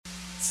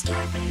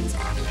Starbane's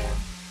Audio.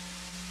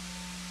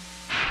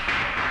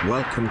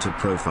 Welcome to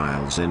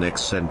Profiles in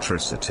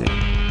Eccentricity,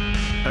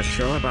 a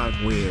show about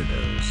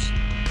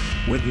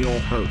weirdos. With your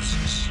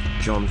hosts,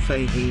 John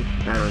Fahey,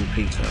 Aaron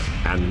Peter,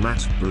 and Matt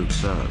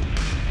Brousseau.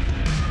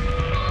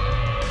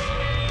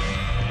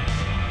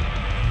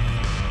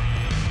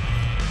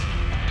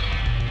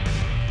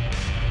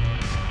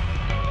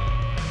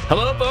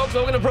 Hello, folks.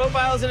 Welcome to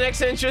Profiles in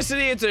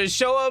Eccentricity. It's a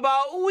show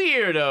about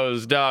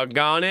weirdos,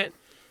 doggone it.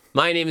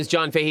 My name is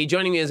John Fahey.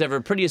 Joining me as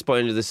ever, prettiest boy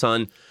under the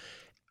sun,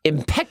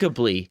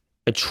 impeccably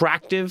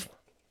attractive,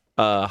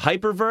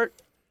 hypervert,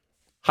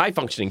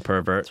 high-functioning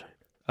pervert.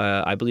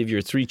 I believe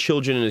you're 3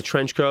 children in a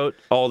trench coat,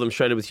 all of them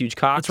shredded with huge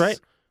cocks. That's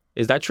right.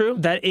 Is that true?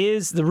 That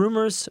is, the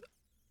rumors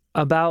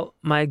about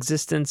my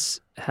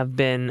existence have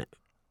been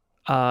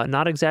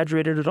not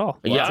exaggerated at all.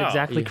 Yeah. That's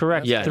exactly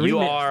correct. Yeah, you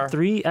are...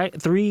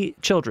 three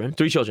children.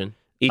 3 children.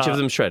 Each of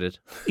them shredded.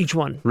 Each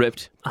one.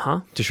 Ripped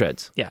Uh-huh. to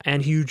shreds. Yeah,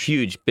 and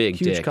huge Big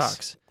dicks.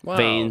 cocks. Wow.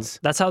 Veins.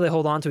 That's how they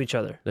hold on to each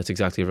other, That's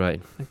exactly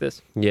right. like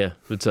this. Yeah,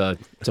 it's a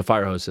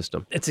fire hose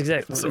system. It's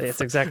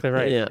exactly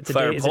right. Yeah. It's a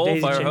Fire it's a pole, daisy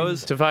fire chain.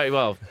 hose? To fire,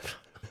 well,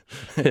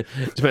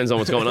 depends on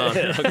what's going on.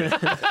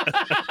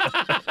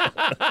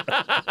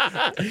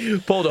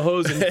 Pull the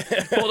hose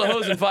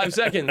in 5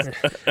 seconds.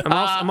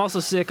 I'm also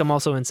sick. I'm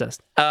also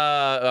incest.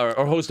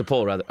 Or hose to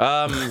pull, rather.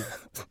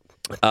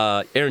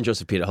 Aaron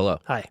Joseph Peter, hello.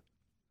 Hi.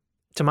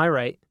 To my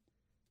right,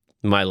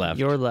 My left.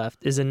 your left,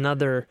 is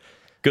another.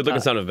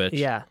 Good-looking son of a bitch.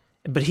 Yeah.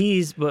 But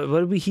he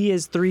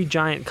has 3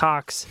 giant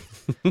cocks,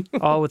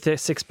 all with their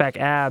 6-pack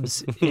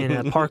abs in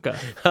a parka.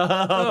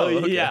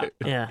 Oh, yeah.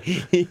 Yeah.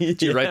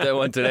 Did you write that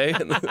one today?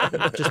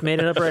 Just made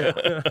it up right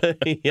now.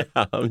 Yeah,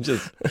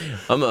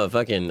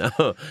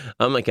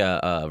 I'm like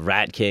a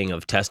rat king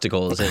of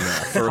testicles and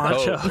fur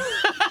Poncho. coat.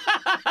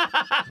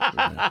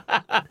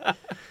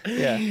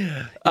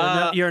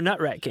 Yeah. You're a nut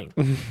rat king.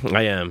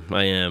 I am.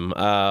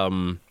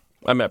 I'm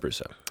Matt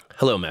Brousseau.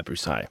 Hello, Matt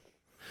Bruce. Hi.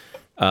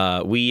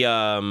 We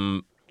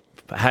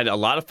had a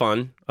lot of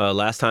fun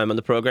last time on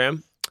the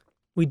program.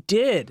 We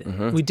did.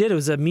 We did. It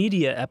was a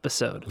media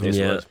episode. Yes, it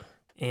Yeah. was.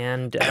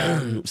 And,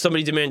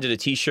 Somebody demanded a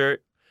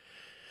T-shirt.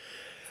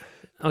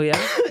 oh, yeah?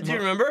 Do you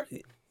remember?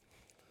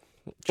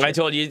 I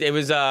told you it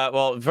was.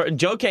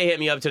 Joe K hit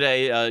me up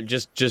today.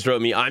 Just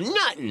wrote me, "I'm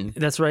nuttin'."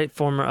 That's right.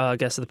 Former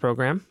guest of the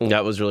program.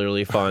 That was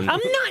really fun. I'm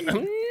nutting. I'm a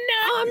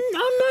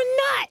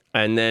nut.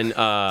 And then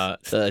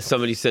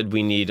somebody said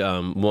we need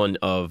one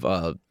of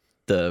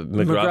the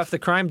McGruff the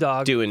crime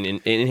dog.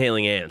 doing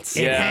inhaling ants.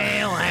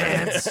 Inhale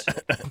ants.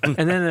 And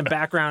then in the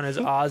background is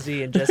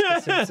Ozzy and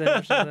Jessica Simpson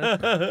or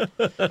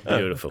something.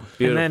 Beautiful.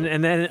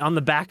 And then on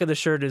the back of the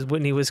shirt is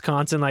Whitney,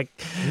 Wisconsin, like,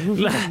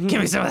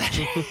 give me some of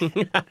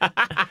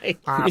that.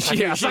 I'll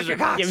suck your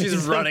cock.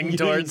 She's running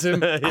towards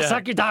him. I'll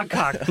suck your dog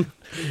cock.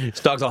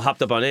 This dog's all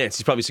hopped up on ants.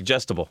 He's probably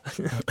suggestible.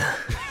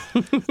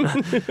 Who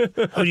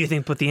do you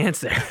think put the ants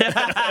there?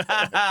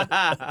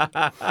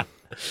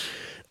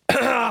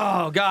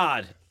 Oh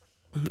God.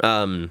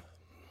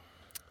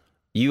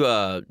 You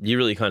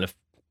really kind of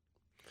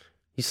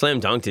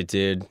slam dunked it,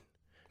 dude.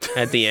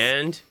 At the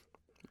end,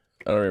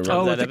 I don't remember.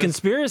 Oh, that with the ever-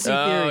 conspiracy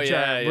theory yeah,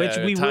 chat, yeah, which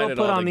we tied will it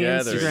put all on the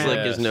together. Instagram.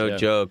 slick is no Yeah.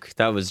 joke.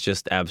 That was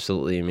just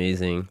absolutely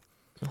amazing.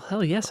 Well,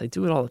 hell yes, I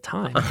do it all the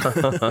time.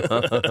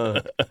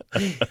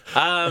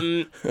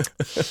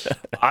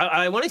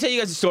 I want to tell you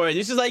guys a story.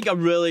 This is like a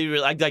really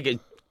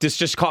this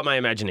just caught my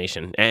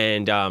imagination.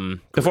 And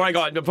before I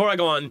go on,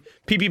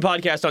 PP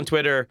Podcast on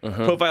Twitter,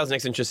 Profiles and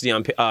Eccentricity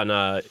on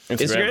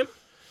Instagram.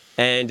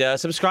 And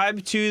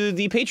subscribe to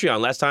the Patreon.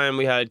 Last time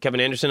we had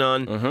Kevin Anderson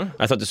on.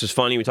 I thought this was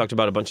funny. We talked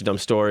about a bunch of dumb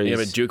stories. You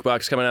have a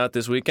jukebox coming out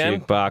this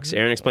weekend? Jukebox.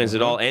 Aaron Explains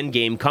It All.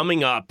 Endgame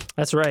coming up.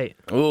 That's right.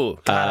 Ooh.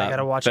 God, I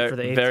gotta watch it for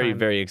the 8th Very, time.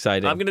 very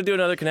exciting. I'm going to do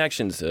another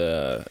Connections in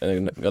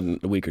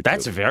a week or two.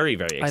 That's very,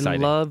 very I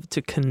exciting. love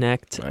to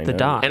connect the know.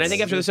 dots. And I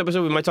think after this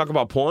episode, we might talk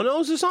about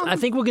pornos or something. I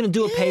think we're gonna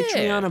do a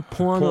Patreon of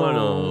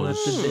porno Pornos.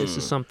 after this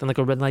or something, like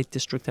a Red Light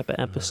District type of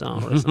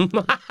episode or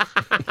something.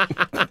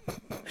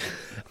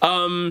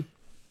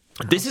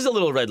 This is a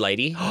little red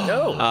lighty.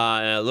 No.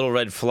 A little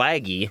red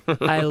flaggy.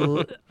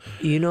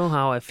 You know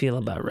how I feel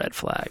about red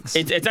flags.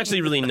 It's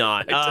actually really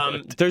not.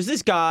 There's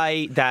this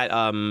guy that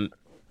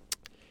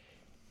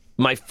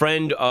my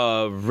friend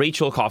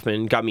Rachel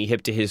Kaufman got me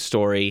hip to his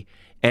story,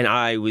 and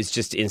I was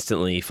just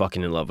instantly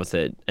fucking in love with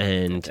it.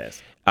 And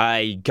Fantastic.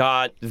 I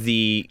got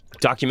the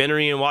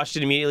documentary and watched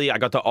it immediately. I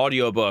got the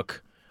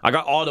audiobook. I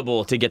got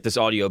Audible to get this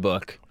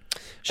audiobook.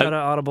 Shout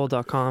out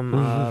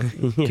audible.com.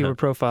 Keyword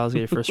profiles, get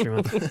your first 3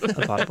 months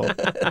of Audible.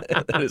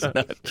 That is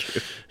not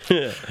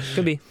true.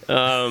 Could be.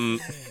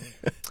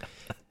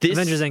 This,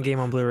 Avengers Endgame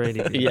on Blu-ray.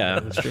 DVD.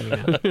 Yeah. Streaming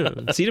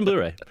out. See it in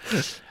Blu-ray.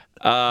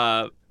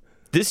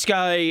 This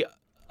guy,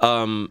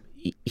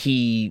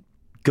 he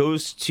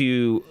goes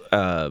to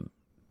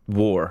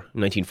war,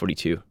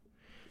 1942.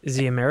 Is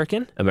he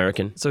American?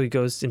 American. So he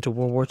goes into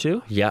World War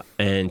II? Yeah,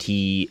 and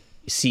he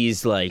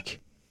sees like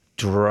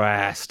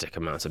drastic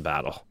amounts of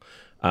battle.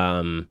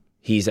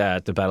 He's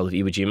at the Battle of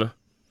Iwo Jima.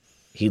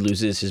 He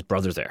loses his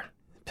brother there.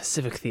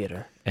 Pacific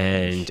Theater.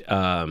 And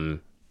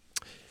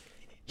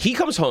he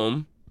comes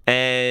home,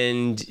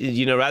 and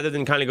rather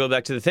than kind of go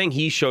back to the thing,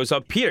 he shows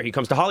up here. He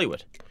comes to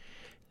Hollywood,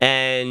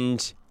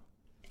 and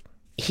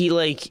he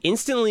like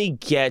instantly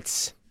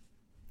gets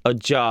a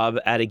job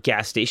at a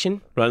gas station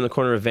right on the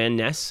corner of Van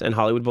Ness and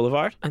Hollywood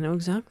Boulevard. I know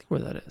exactly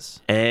where that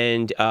is.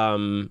 And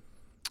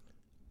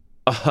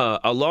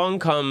along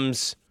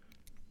comes,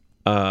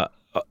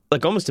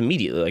 like almost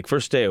immediately, like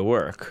first day of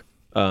work.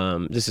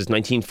 This is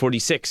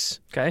 1946.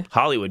 Okay.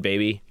 Hollywood,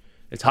 baby.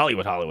 It's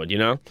Hollywood,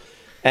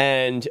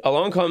 And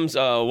along comes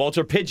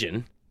Walter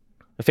Pidgeon,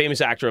 a famous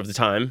actor of the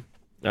time.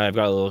 I've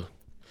got a little...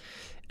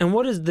 And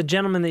what is the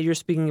gentleman that you're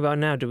speaking about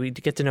now? Do we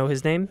get to know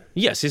his name?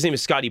 Yes, his name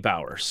is Scotty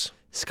Bowers.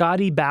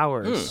 Scotty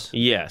Bowers.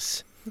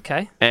 Yes.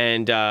 Okay.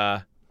 And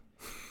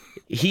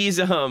he's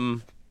just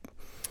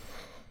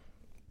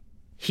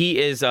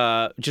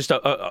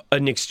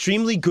an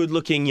extremely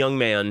good-looking young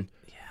man,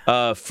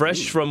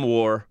 fresh from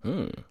war,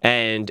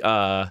 and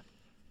I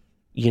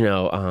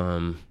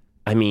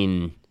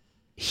mean,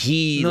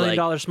 he $1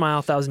 million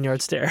smile,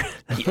 1,000-yard stare.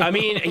 I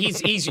mean,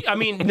 he's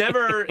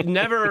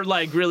never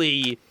like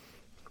really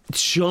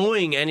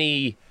showing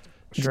any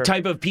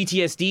type of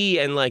PTSD,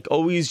 and like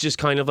always just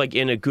kind of like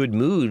in a good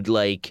mood.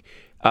 Like,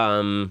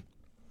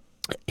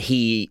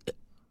 he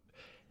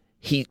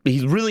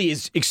really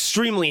is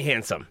extremely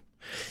handsome.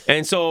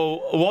 And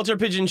so Walter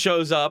Pidgeon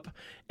shows up,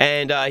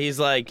 and he's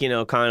like,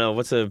 kind of,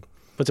 what's a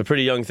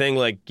pretty young thing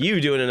like you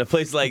doing in a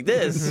place like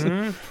this?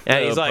 And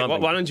he's like,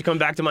 why don't you come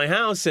back to my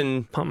house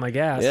and Pump my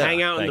gas.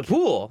 hang out in the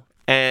pool?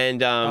 And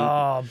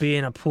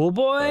being a pool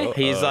boy?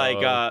 he's like,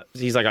 I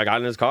got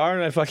in his car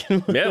and I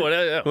fucking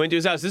went to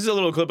his house. This is a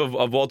little clip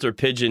of Walter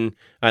Pidgeon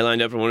I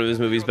lined up for one of his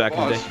movies back in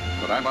the day.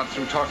 But I'm not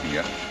through talking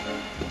yet.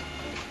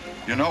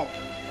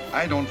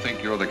 I don't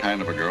think you're the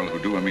kind of a girl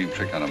who'd do a mean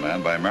trick on a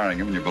man by marrying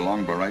him and you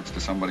belong by rights to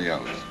somebody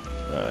else.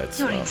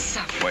 You're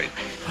insufferable. Wait.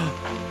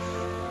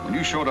 When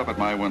you showed up at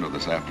my window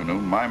this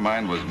afternoon, my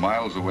mind was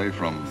miles away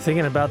from...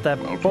 Thinking about that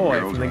boy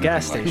from the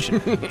gas station.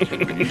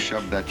 When you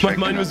shoved that My check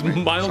mind in, was I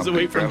think miles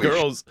away from something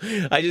fairly girls.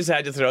 I just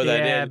had to throw that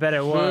in. Yeah, I bet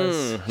it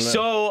was.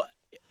 So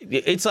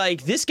it's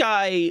like this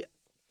guy,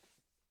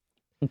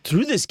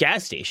 through this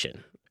gas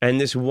station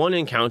and this one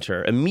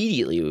encounter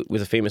immediately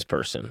with a famous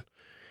person,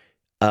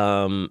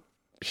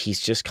 he's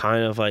just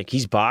kind of like,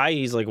 he's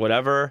like,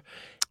 whatever.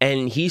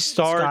 And he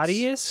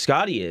starts...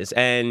 Scotty is.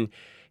 And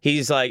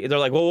he's like, they're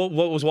like, well,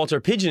 what was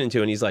Walter Pidgeon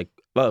into? And he's like,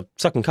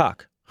 sucking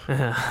cock. He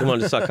wanted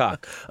to suck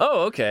cock.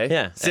 Oh, okay.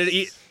 Yeah. So to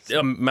eat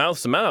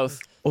mouth to mouth.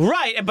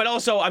 Right, but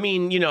also, I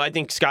mean, I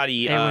think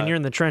Scotty... And when you're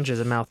in the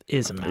trenches, a mouth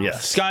is a mouth. Yeah.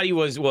 Scotty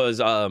was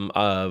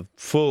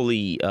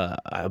fully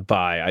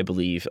bi, I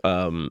believe.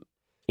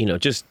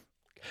 Just...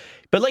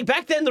 But like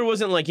back then, there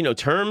wasn't like,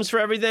 terms for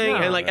everything.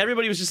 No. And like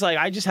everybody was just like,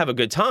 I just have a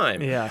good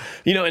time. Yeah.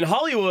 And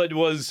Hollywood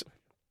was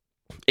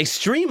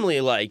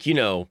extremely like,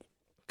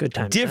 Good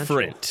time.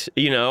 different,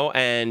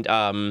 and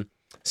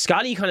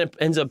Scotty kind of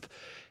ends up,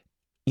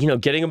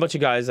 getting a bunch of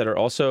guys that are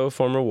also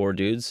former war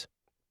dudes,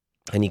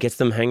 and he gets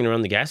them hanging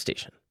around the gas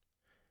station.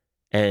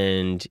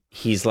 And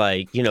he's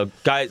like,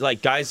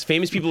 guys,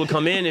 famous people would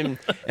come in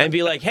and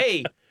be like,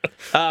 hey,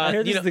 I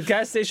hear this is the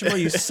gas station where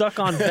you suck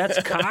on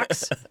vets'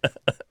 cocks.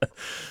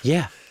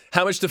 Yeah.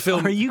 How much to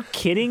fill? Are you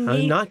kidding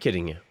me? I'm not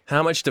kidding you.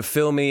 How much to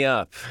fill me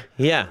up?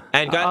 Yeah,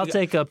 and I'll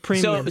take a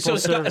premium. So full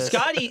service.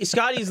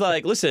 Scotty's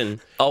like, listen,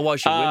 I'll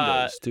wash your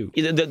windows too.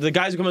 The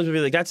guys who come up to me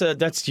like,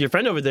 that's your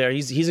friend over there.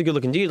 He's a good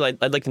looking dude.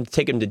 I'd like to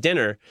take him to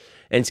dinner.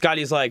 And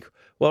Scotty's like,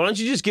 well, why don't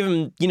you just give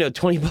him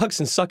 $20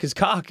 and suck his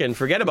cock and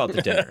forget about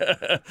the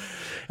dinner?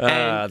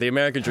 The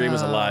American dream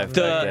was alive.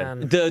 back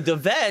then. The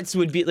vets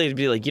would be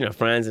like,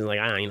 friends and like,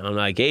 I'm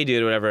not a gay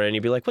dude or whatever. And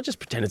you'd be like, well, just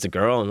pretend it's a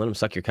girl and let him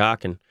suck your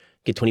cock and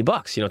get $20.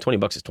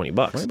 $20 is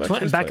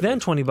 $20. Back then,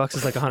 $20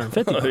 is like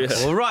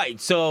 $150. Well, right.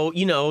 So,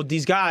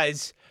 these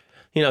guys,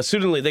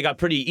 suddenly they got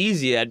pretty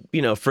easy at,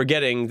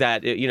 forgetting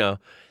that,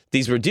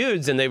 these were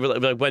dudes, and they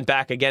went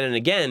back again and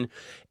again.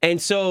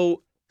 And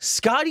so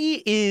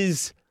Scotty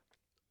is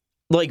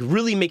like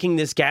really making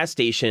this gas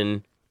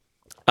station.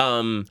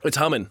 It's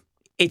humming.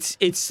 It's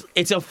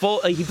a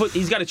full.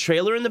 He's got a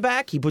trailer in the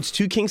back. He puts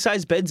 2 king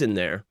size beds in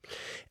there,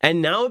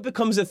 and now it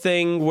becomes a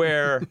thing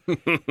where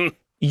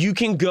you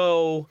can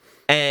go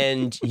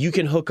and you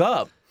can hook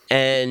up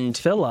and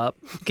Fill up,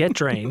 get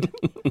drained.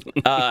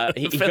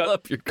 he Fill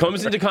up your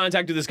comes into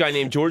contact with this guy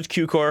named George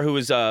Cukor, who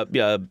was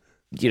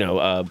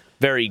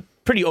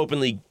pretty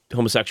openly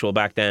homosexual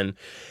back then.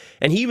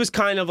 And he was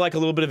kind of like a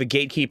little bit of a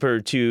gatekeeper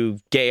to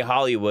gay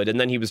Hollywood. And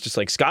then he was just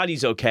like,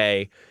 Scotty's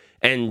okay.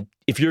 And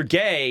if you're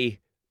gay,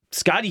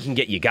 Scotty can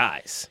get you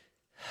guys.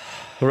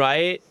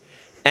 Right?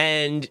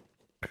 And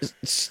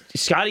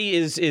Scotty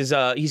is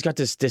he's got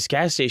this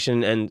gas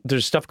station, and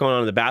there's stuff going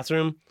on in the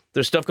bathroom.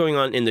 There's stuff going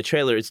on in the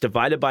trailer. It's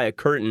divided by a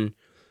curtain,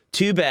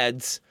 2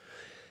 beds.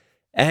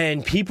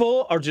 And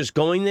people are just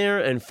going there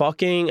and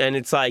fucking. And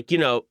it's like,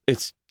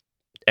 it's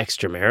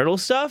extramarital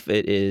stuff.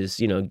 It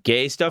is,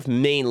 gay stuff,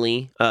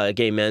 mainly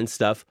gay men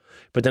stuff.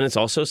 But then it's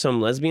also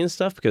some lesbian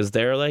stuff, because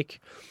they're like,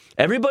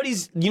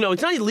 everybody's,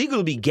 it's not illegal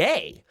to be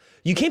gay.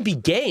 you can't be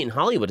gay in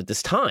Hollywood at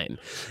this time.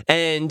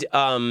 And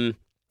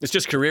it's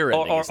just career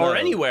ending. or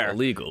anywhere.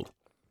 Illegal.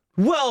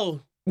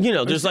 Well, you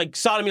know, there's like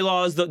sodomy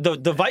laws.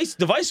 The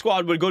Vice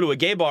Squad would go to a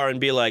gay bar and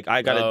be like,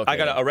 I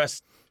gotta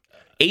arrest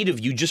 8 of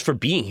you just for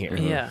being here.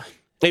 Yeah.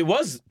 It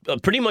was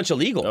pretty much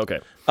illegal. Okay.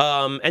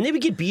 And they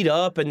would get beat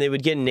up and they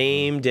would get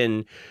named.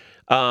 And,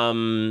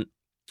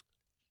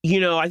 you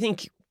know, I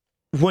think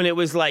when it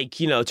was like,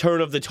 you know,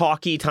 turn of the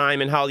talkie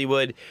time in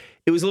Hollywood,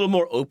 it was a little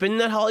more open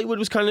that Hollywood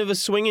was kind of a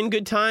swinging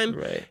good time.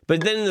 Right.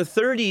 But then in the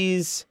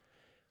 30s,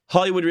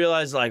 Hollywood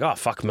realized like, oh,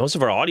 fuck, most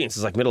of our audience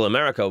is like middle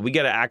America. We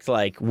got to act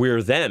like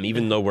we're them,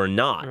 even though we're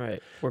not.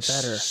 Right. We're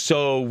better.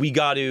 So we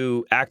got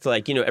to act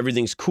like, you know,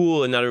 everything's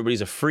cool and not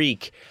everybody's a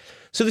freak.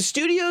 So the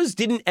studios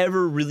didn't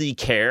ever really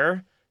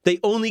care. They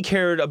only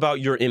cared about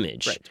your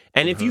image. Right.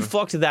 And if you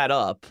fucked that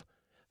up,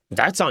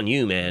 that's on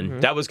you,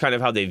 man. That was kind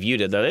of how they viewed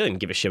it. They didn't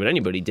give a shit what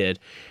anybody did.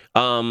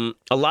 A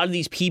lot of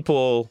these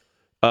people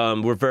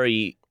were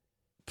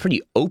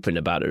pretty open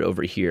about it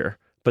over here.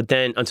 But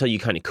then until you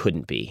kind of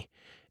couldn't be.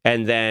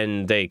 And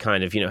then they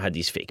kind of, you know, had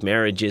these fake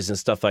marriages and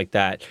stuff like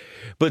that.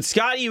 But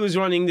Scotty was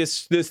running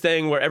this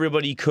thing where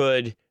everybody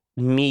could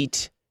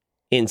meet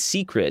in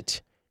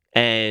secret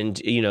and,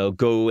 you know,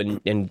 go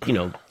and you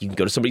know, you can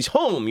go to somebody's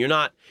home. You're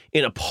not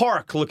in a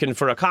park looking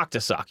for a cock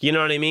to suck. You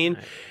know what I mean?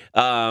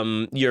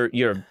 Right. You're,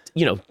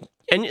 you know,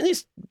 and at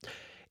least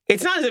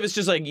it's not as if it's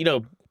just like, you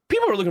know,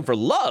 people are looking for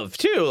love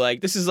too.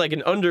 Like this is like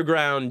an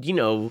underground, you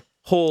know,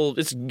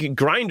 it's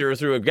grinder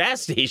through a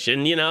gas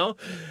station, you know?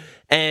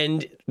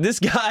 And this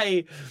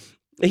guy,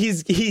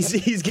 he's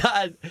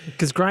got...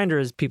 Because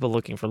Grindr is people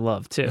looking for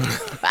love, too.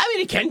 I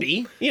mean, it can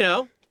be, you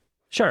know.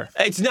 Sure.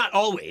 It's not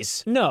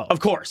always. No.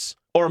 Of course.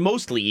 Or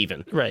mostly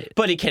even. Right.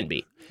 But it can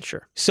be.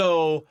 Sure.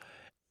 So,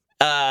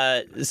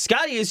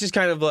 Scotty is just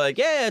kind of like,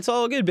 yeah, it's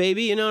all good,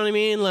 baby. You know what I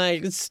mean?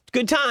 Like, it's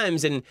good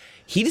times. And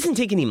he doesn't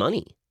take any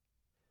money.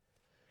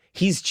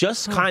 He's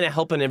just kind of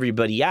helping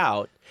everybody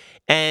out.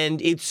 And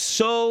it's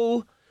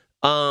so...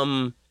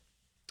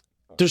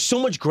 there's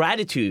so much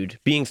gratitude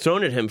being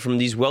thrown at him from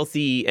these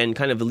wealthy and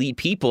kind of elite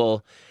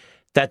people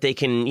that they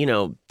can, you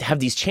know, have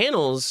these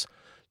channels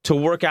to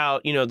work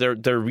out, you know,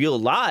 their real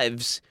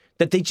lives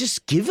that they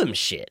just give him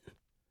shit.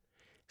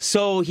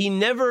 So he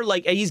never,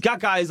 like, he's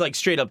got guys, like,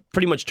 straight up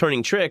pretty much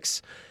turning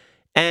tricks.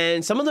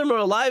 And some of them are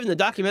alive in the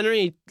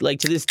documentary, like,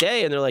 to this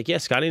day. And they're like, yeah,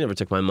 Scotty never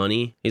took my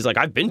money. He's like,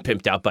 I've been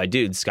pimped out by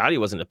dudes. Scotty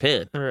wasn't a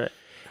pimp. All right.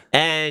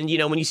 And, you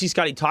know, when you see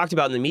Scotty talked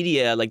about in the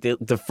media, like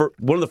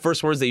one of the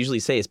first words they usually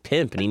say is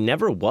pimp, and he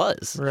never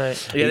was.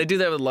 Right. Yeah, they do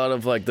that with a lot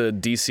of, like, the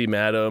DC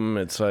Madam.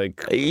 It's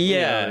like...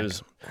 Yeah.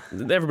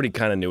 Everybody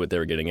kind of knew what they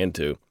were getting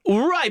into.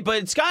 Right,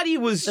 but Scotty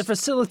was... The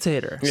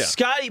facilitator. Yeah.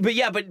 Scotty,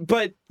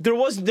 but there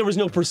was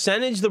no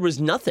percentage, there was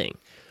nothing.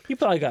 You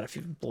probably got a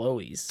few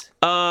blowies.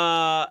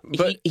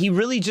 But he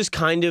really just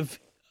kind of...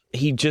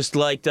 He just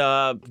liked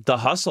the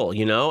hustle,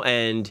 you know,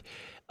 and...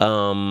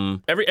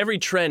 Every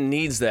trend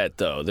needs that,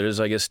 though. There's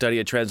like a study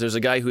of trends. There's a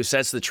guy who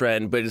sets the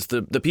trend, but it's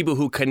the people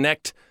who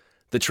connect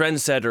the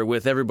trendsetter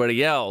with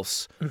everybody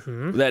else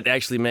that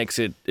actually makes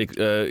it,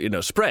 you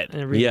know, spread.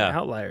 And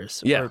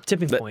outliers. Yeah. Or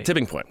tipping point.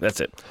 Tipping point. That's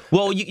it.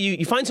 Well,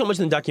 you find so much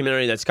in the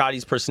documentary that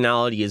Scotty's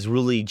personality is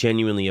really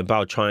genuinely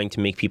about trying to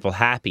make people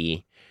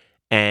happy,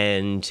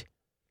 and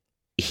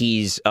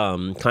he's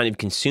kind of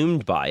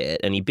consumed by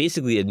it, and he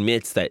basically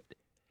admits that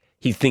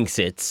he thinks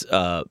it's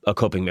a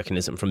coping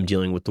mechanism from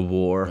dealing with the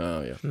war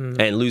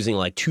and losing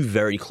like 2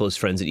 very close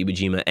friends at Iwo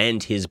Jima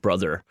and his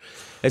brother.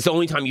 It's the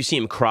only time you see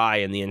him cry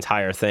in the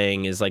entire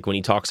thing is like when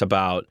he talks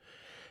about,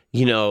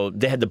 you know,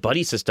 they had the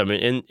buddy system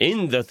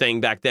in the thing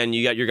back then.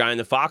 You got your guy in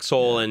the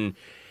foxhole and,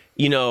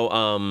 you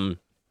know,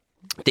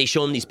 they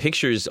show him these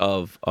pictures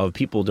of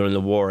people during the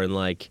war and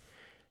like,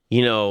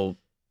 you know,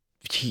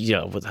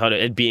 without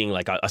it being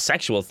like a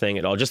sexual thing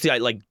at all. Just the,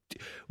 like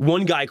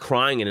one guy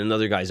crying in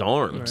another guy's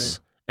arms. Right.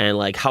 And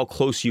like how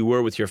close you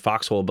were with your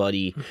foxhole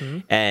buddy,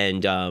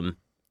 and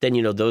then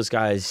you know those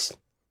guys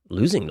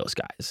losing those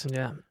guys.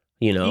 Yeah,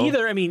 you know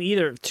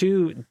either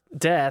to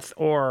death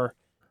or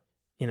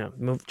you know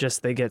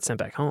they get sent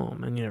back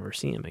home and you never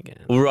see him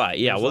again. Right?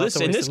 Yeah. Well,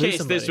 in this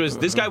case,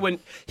 this guy went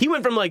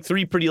from like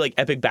 3 pretty like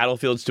epic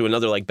battlefields to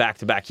another like back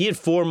to back. He had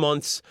 4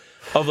 months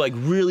of like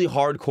really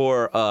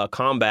hardcore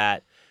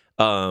combat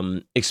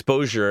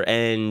exposure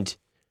and.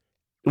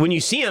 When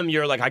you see him,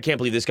 you're like, I can't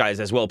believe this guy is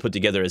as well put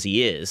together as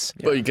he is.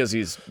 But because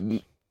he's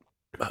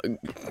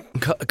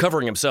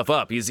covering himself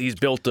up, he's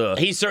built a...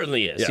 He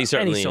certainly is. Yeah. He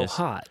certainly is. And is. he's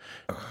so hot.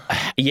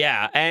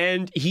 Yeah,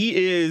 and he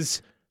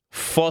is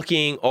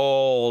fucking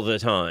all the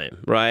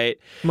time, right?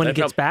 When he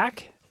gets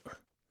back?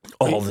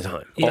 All the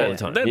time. Yeah. All the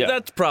time.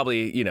 That's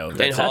probably, you know...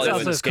 That's also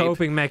his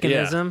coping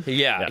mechanism.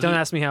 Yeah. Don't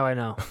ask me how I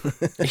know.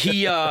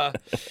 He,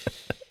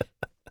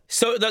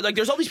 So, like,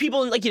 there's all these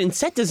people like in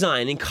set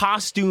design and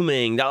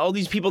costuming, all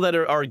these people that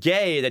are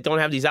gay that don't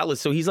have these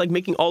outlets. So he's like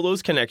making all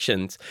those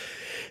connections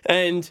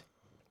and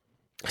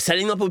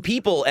setting up with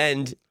people.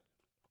 And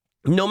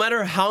no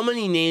matter how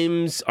many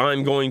names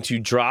I'm going to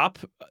drop,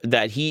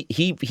 that he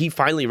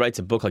finally writes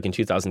a book like in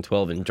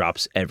 2012 and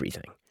drops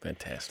everything.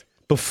 Fantastic.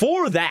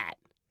 Before that,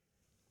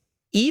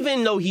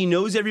 even though he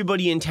knows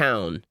everybody in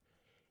town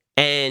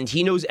and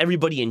he knows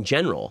everybody in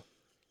general,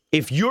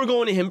 if you're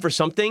going to him for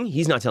something,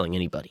 he's not telling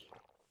anybody.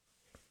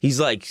 He's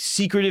like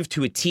secretive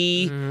to a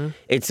T.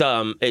 It's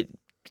it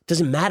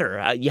doesn't matter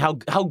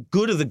how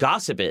good of the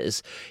gossip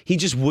is. He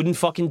just wouldn't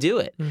fucking do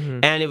it.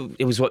 And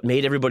it was what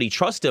made everybody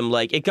trust him.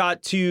 Like it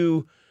got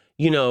to,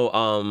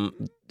 to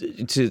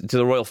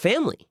the royal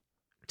family,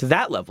 to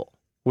that level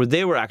where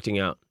they were acting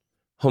out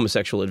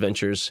homosexual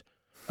adventures.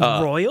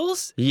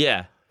 Royals?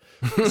 Yeah.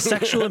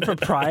 Sexual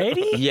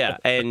impropriety? Yeah,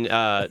 and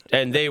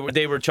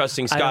they were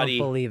trusting Scotty. I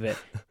don't believe it.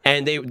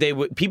 And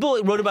people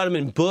wrote about him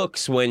in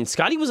books when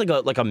Scotty was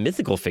like a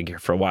mythical figure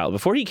for a while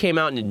before he came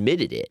out and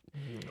admitted it.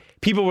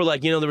 People were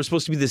like, there was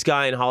supposed to be this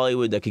guy in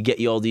Hollywood that could get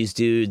you all these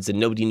dudes, and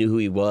nobody knew who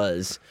he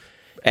was.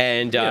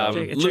 And check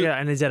it out,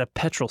 and he's at a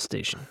petrol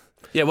station.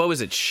 Yeah, what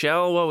was it?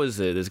 Shell? What was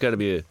it? There's got to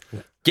be a...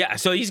 Yeah,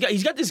 so he's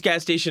got this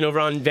gas station over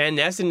on Van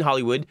Ness in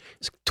Hollywood.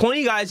 There's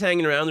 20 guys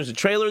hanging around. There's a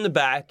trailer in the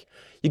back.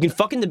 You can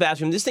fuck in the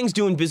bathroom. This thing's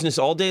doing business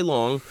all day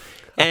long.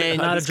 And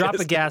Not a drop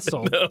of gas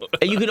sold. No.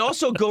 And you can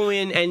also go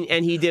in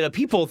and he did a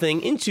peephole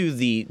thing into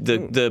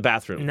the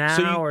bathroom.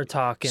 Now we're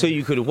talking. So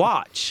you could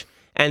watch.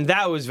 And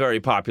that was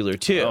very popular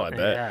too. Oh, I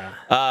bet.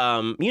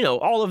 Yeah.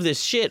 All of this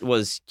shit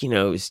was,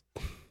 was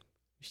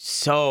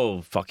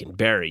so fucking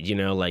buried,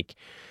 like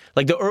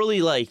the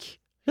early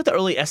what the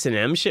early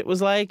S&M shit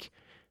was like.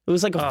 It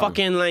was like a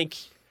fucking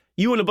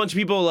you and a bunch of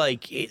people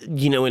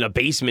in a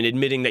basement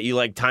admitting that you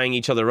like tying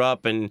each other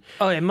up and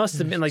it must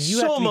have been like you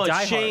so have to be much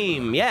diehard.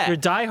 shame. Yeah, You're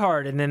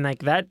diehard, and then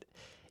that,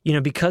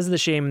 because of the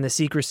shame and the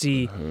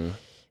secrecy,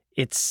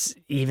 it's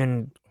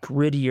even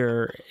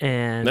grittier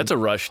and That's a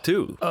rush,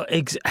 too.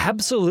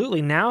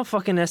 Absolutely. Now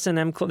fucking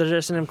S&M, there's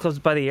S&M clubs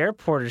by the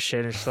airport and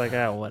shit. It's just like,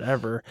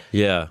 whatever.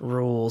 yeah,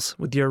 Rules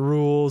with your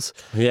rules.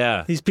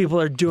 yeah. These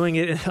people are doing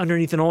it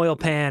underneath an oil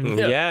pan.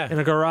 Yeah. In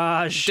a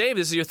garage. Dave,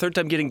 this is your third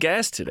time getting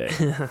gas today.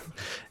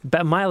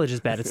 Mileage is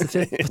bad. It's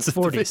the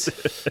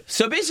 40s.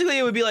 So basically,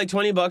 it would be like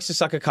 $20 to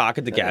suck a cock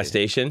at the gas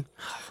station.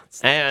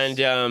 And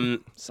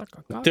Suck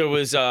a cock. there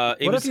was What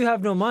if you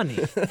have no money?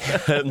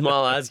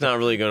 well, that's not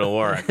really going to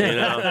work, If you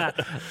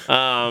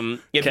have no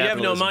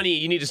Capitalism. money,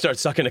 you need to start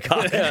sucking a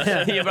cock.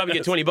 You'll probably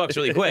get $20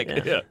 really quick.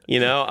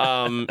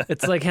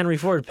 It's like Henry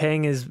Ford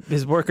paying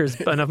his workers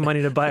enough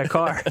money to buy a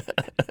car.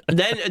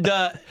 Then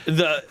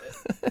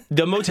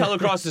the motel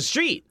across the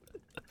street,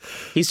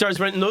 he starts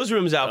renting those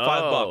rooms out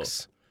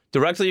 $5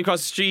 directly across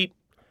the street,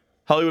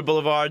 Hollywood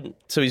Boulevard.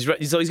 So he's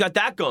got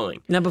that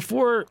going. Now,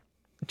 before,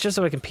 just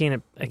so I can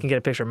get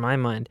a picture in my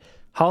mind,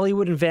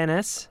 Hollywood and Van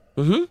Ness.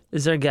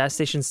 Is there a gas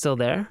station still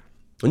there?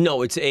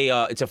 No, it's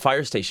a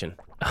fire station.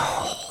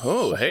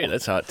 Oh, hey,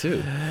 that's hot,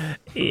 too.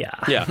 Yeah.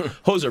 Yeah,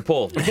 hose or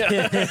pull.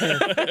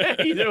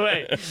 Either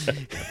way.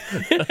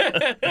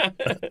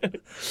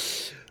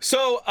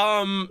 So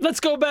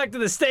Let's go back to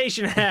the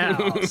station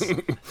house.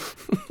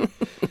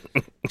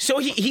 So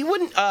he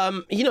wouldn't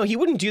he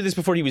wouldn't do this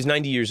before he was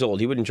 90 years old.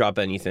 He wouldn't drop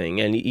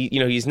anything, and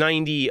he's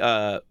 91.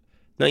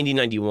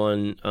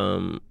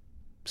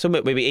 So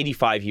maybe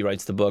 85 he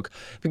writes the book,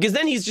 because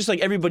then he's just like,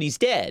 everybody's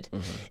dead.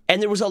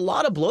 And there was a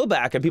lot of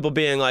blowback and people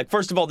being like,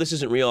 first of all, this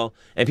isn't real,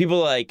 and people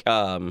like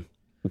the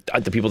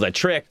people that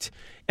tricked,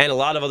 and a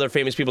lot of other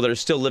famous people that are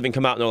still living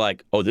come out and they're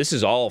like, oh, this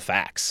is all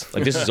facts,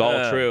 like this is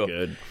all true.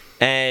 Good.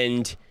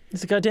 And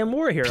He's a goddamn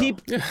war hero.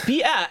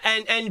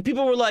 and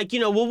people were like,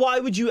 well, why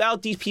would you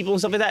out these people and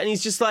stuff like that? And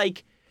he's just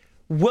like,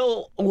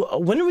 well,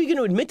 when are we going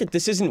to admit that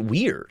this isn't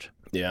weird?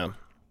 Yeah.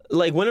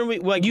 Like, when are we,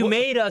 like... You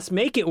made us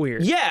make it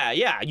weird.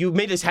 Yeah. You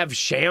made us have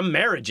sham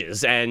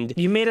marriages, and...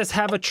 You made us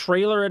have a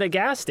trailer at a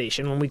gas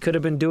station when we could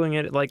have been doing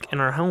it, in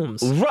our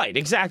homes. Right,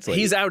 exactly.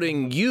 He's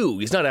outing you.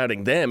 He's not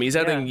outing them. He's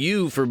outing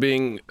you for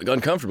being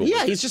uncomfortable.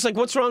 Yeah, he's just like,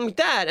 what's wrong with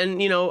that?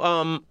 And,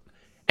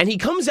 and he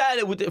comes at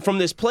it from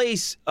this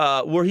place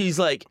where he's,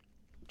 like,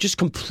 just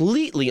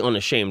completely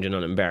unashamed and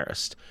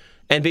unembarrassed.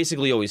 And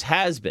basically always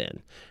has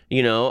been.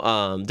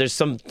 There's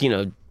some,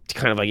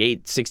 kind of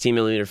like 16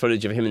 millimeter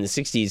footage of him in the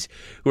 60s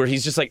where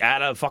he's just like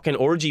at a fucking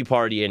orgy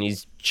party and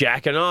he's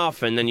jacking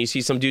off, and then you see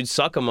some dude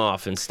suck him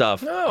off and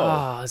stuff.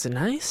 Oh, is it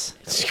nice?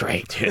 It's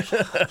great, dude.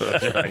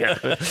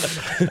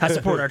 I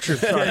support our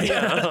troops. Sorry.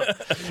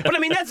 But I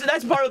mean,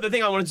 that's part of the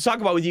thing I wanted to talk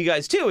about with you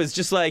guys too, is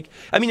just like,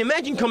 I mean,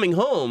 imagine coming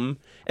home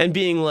and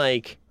being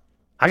like,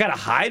 I gotta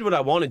hide what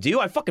I want to do.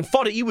 I fucking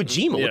fought at Iwo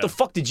Jima. Yeah. What the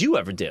fuck did you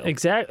ever do?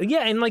 Exactly.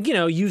 Yeah, and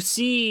you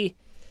see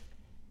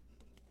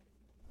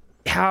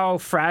how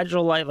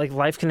fragile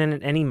life can end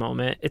at any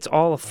moment. It's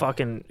all a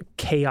fucking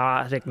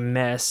chaotic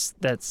mess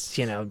that's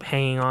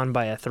hanging on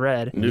by a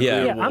thread.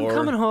 Nuclear Yeah, I'm war.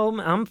 coming home.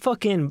 I'm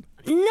fucking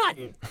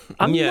nutting.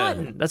 I'm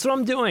nutting. That's what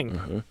I'm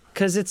doing.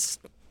 Because it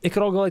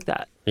could all go like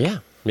that. Yeah.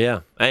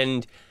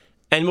 And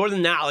more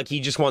than that, like,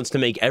 he just wants to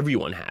make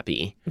everyone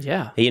happy.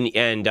 Yeah.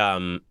 And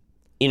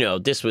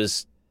this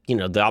was,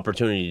 the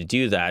opportunity to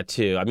do that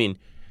too. I mean,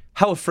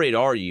 how afraid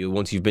are you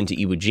once you've been to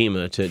Iwo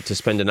Jima to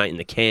spend a night in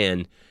the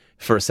can,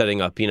 for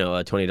setting up, a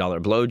 $20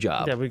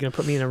 blowjob. Yeah, we're gonna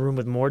put me in a room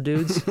with more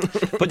dudes.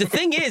 But the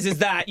thing is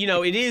that,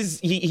 it is,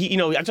 he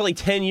after like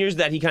 10 years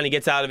that he kind of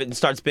gets out of it and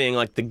starts being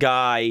like the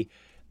guy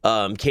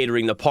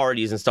catering the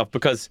parties and stuff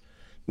because,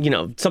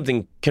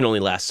 something can only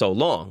last so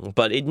long.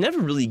 But it never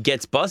really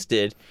gets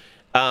busted.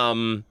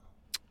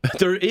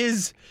 There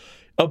is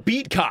a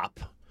beat cop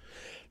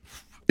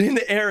in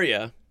the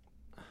area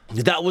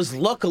that was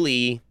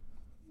luckily,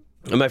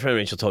 and my friend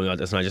Rachel told me about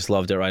this and I just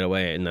loved it right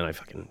away. And then I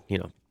fucking,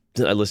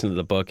 I listened to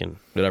the book and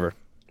whatever.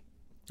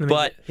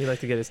 But he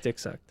liked to get his dick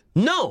sucked.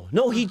 No,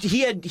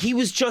 he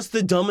was just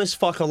the dumbest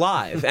fuck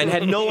alive and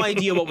had no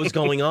idea what was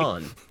going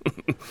on.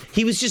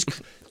 He was just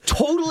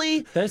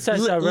totally This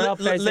is a real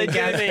place in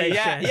gas station.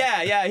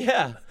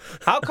 Yeah.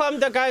 How come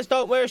the guys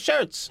don't wear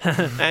shirts?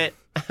 And,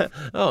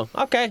 oh,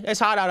 okay,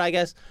 it's hot out, I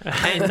guess.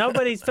 And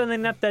nobody's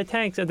filling up their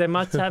tanks, so they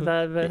must have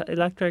an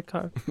electric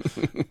car.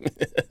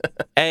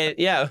 And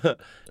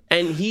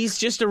and he's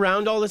just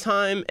around all the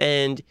time.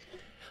 And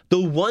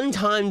the one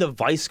time the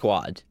Vice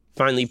Squad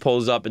finally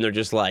pulls up and they're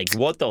just like,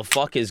 what the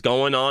fuck is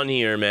going on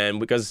here, man?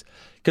 Because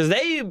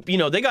they,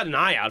 they got an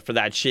eye out for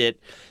that shit.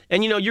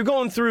 And, you're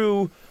going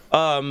through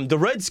the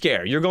Red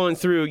Scare. You're going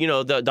through,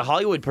 the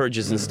Hollywood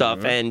purges and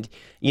stuff. And,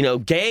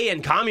 gay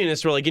and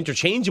communists were like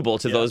interchangeable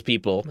to those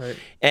people. Right.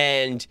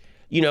 And,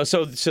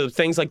 so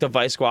things like the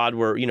Vice Squad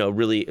were,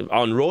 really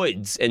on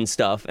roids and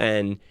stuff.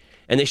 And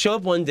they show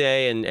up one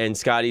day and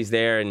Scotty's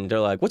there and they're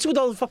like, what's with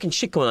all the fucking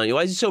shit going on?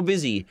 Why is he so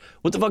busy?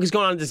 What the fuck is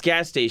going on at this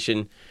gas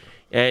station?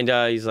 And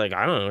he's like,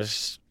 I don't know,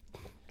 it's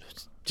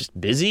just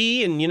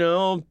busy, and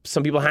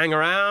some people hang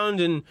around,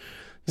 and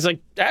he's like,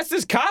 that's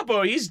this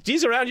capo,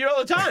 he's around here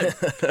all the time.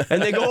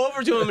 And they go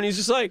over to him, and he's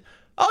just like,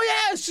 oh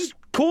yeah, it's just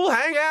cool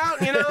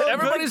hangout,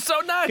 Everybody's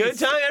so nice. Good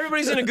time,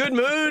 everybody's in a good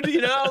mood,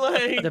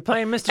 like. They're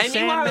playing Mr. And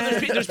meanwhile,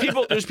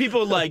 Sandman. there's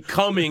people like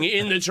coming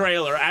in the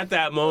trailer at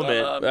that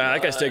moment.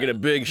 That guy's taking a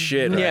big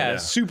shit right now.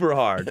 Super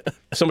hard.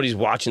 Somebody's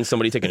watching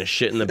somebody taking a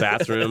shit in the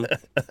bathroom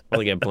while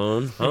they get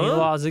blown. Any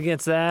laws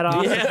against that?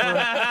 Officer?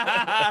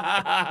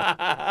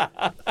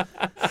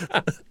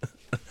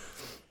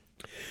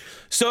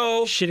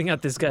 So shitting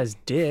out this guy's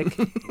dick.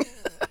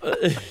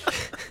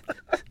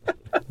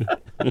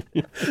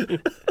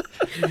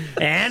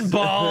 And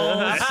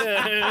balls.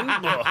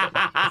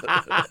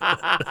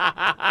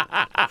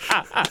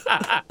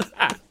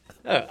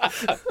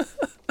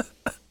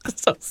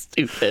 So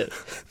stupid.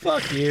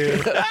 Fuck you.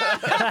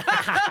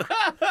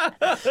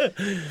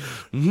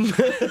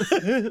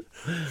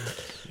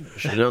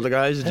 Shit out the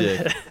guy's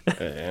dick.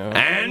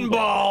 And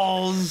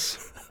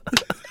balls.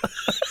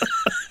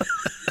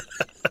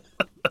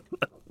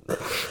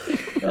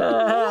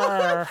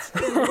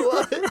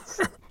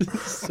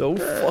 So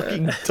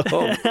fucking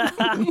dumb.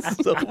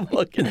 So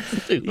fucking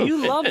stupid.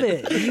 You love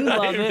it. You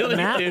love it.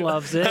 Matt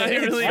loves it.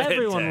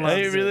 Everyone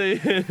loves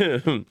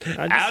it.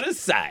 Out of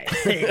sight.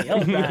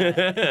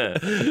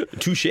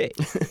 Touche.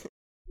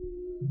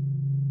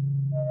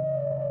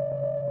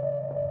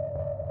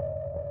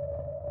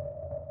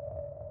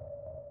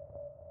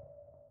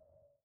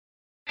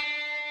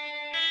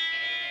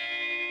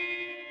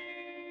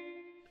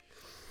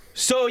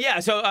 So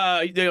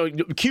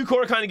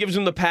Q-Core kind of gives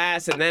him the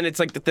pass, and then it's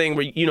like the thing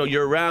where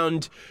you're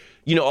around,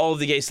 all of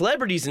the gay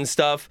celebrities and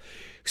stuff.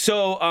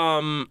 So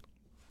one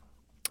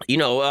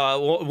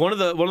of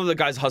the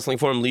guys hustling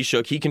for him, Lee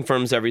Shook, he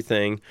confirms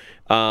everything.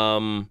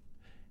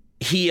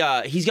 He's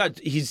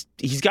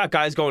got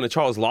guys going to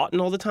Charles Lawton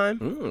all the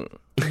time,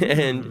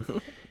 and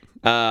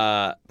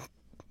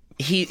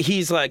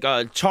he's like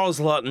Charles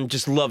Lawton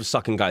just loves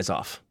sucking guys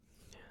off.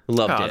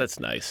 Loved it. That's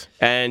nice.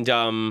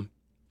 And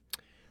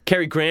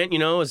Cary Grant, he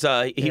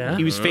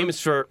was famous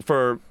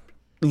for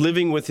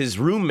living with his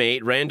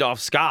roommate, Randolph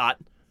Scott.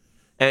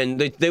 And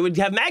they would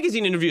have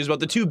magazine interviews about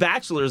the two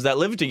bachelors that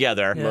lived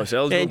together. Yeah. Most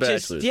eligible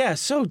bachelors.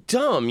 So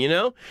dumb,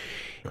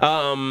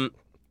 I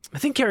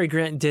think Cary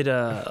Grant did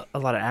a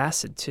lot of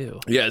acid,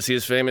 too. Yes, he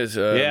is famous.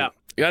 Kind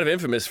of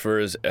infamous for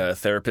his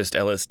therapist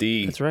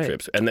LSD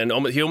trips. And then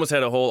he almost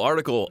had a whole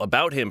article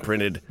about him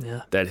printed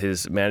that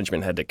his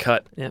management had to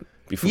cut. Yep.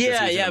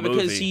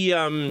 Because he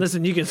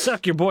listen, you can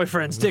suck your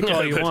boyfriend's dick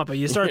all you want, but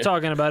you start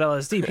talking about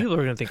LSD, people are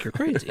gonna think you're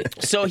crazy.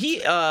 So he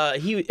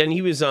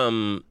was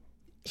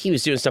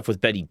doing stuff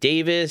with Betty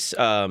Davis.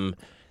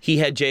 He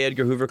had J.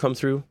 Edgar Hoover come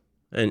through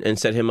and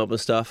set him up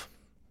with stuff.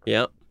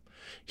 Yeah.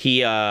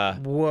 He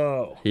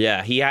whoa.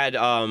 Yeah, he had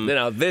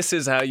this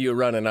is how you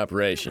run an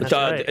operation.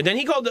 Right. And then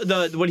he called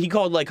what he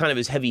called like kind of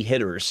his heavy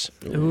hitters.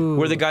 Ooh.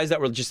 Were the guys that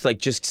were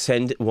just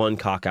send one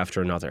cock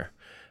after another.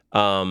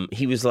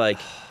 He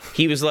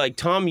was like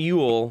Tom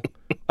Ewell,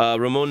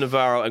 Ramon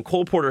Navarro, and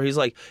Cole Porter. He's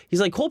like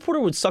Cole Porter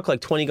would suck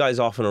like 20 guys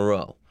off in a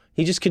row.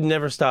 He just could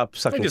never stop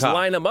sucking just cock.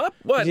 Line them up?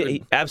 What?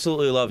 He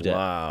absolutely loved it.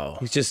 Wow.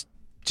 He's just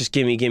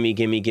gimme.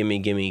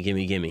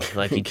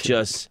 Like he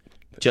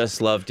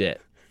just loved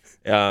it.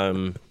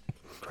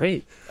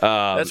 Great.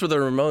 That's where the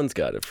Ramones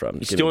got it from.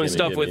 He's doing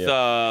stuff with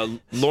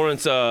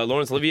Laurence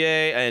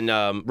Olivier and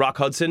Rock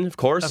Hudson, of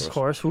course. Of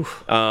course.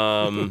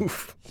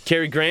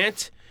 Cary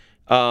Grant.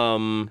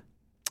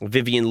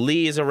 Vivian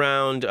Lee is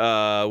around.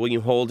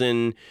 William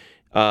Holden.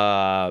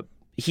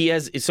 He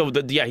has he's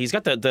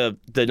got the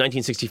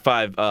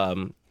 1965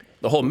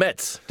 The whole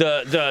Mets.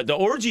 the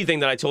orgy thing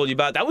that I told you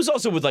about. That was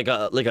also with like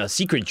a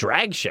secret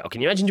drag show.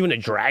 Can you imagine doing a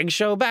drag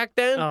show back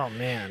then? Oh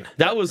man,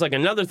 That was like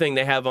another thing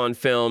they have on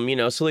film,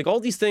 So like all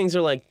these things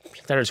are like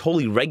that are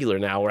totally regular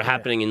now. Are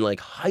happening in like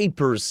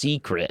hyper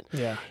secret.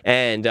 Yeah.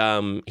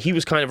 And he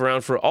was kind of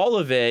around for all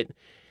of it,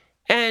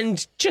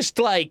 and just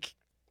like,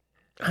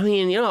 I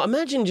mean,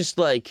 imagine just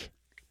like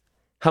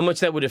how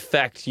much that would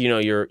affect,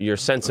 your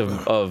sense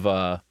of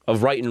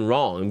right and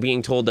wrong, and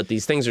being told that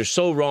these things are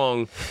so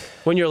wrong,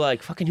 when you're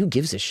like, fucking, who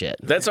gives a shit?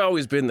 That's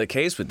always been the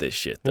case with this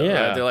shit, though.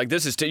 Yeah. Right? They're like,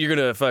 you're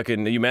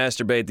gonna you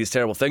masturbate, these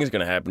terrible things are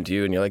gonna happen to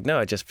you, and you're like, no,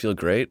 I just feel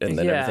great, and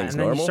then everything's and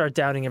then normal. you start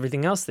doubting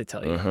everything else they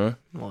tell you.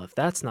 Mm-hmm. Well, if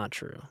that's not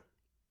true,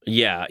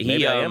 Yeah,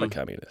 Maybe I am a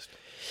communist.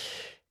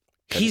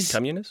 He's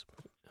communist.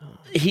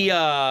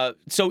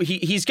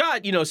 he's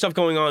got stuff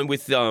going on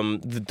with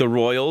the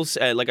Royals,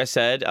 like I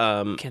said.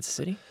 Kansas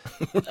City.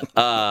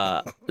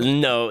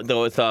 No,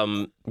 though with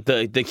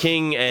the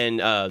king and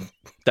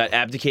that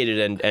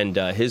abdicated and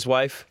his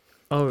wife.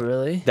 Oh,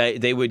 really?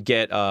 They would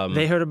get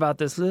They heard about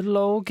this little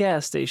old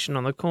gas station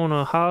on the corner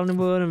of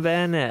Hollywood and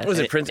Van Ness. Was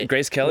it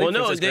Grace Kelly? Well,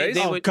 no, Princess Grace?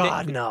 they Oh, would.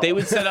 God, they, no. They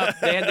would set up.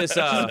 They had this.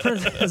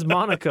 Princess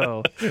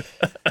Monaco.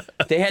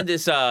 They had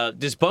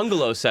this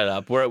bungalow set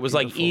up where it was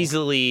like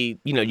easily,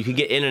 you could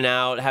get in and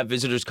out, have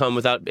visitors come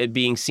without it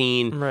being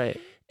seen. Right.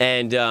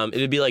 And it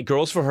would be like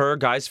girls for her,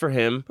 guys for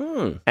him.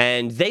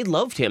 And they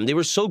loved him. They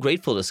were so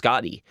grateful to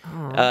Scotty.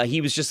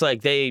 He was just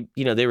like, they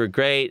were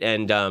great.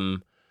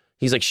 And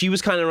he's like, she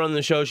was kind of running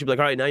the show. She'd be like,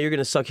 all right, now you're going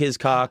to suck his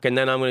cock. And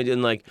then I'm going to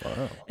do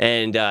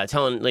and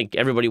telling like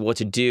everybody what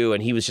to do.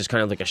 And he was just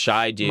kind of like a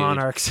shy dude.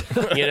 Monarchs.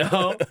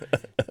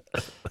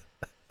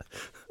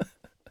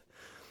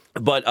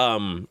 But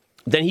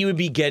then he would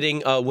be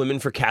getting women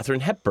for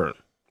Katharine Hepburn.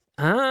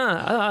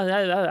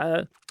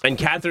 And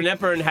Katharine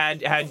Hepburn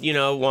had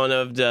one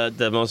of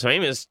the most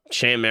famous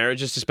sham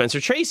marriages to Spencer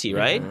Tracy,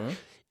 right? Mm-hmm.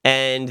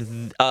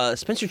 And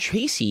Spencer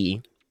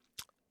Tracy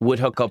would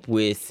hook up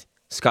with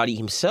Scotty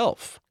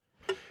himself,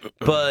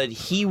 but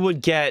he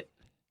would get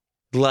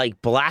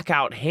like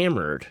blackout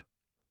hammered,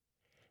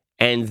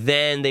 and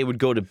then they would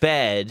go to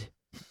bed,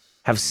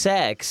 have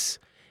sex,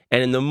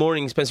 and in the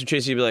morning Spencer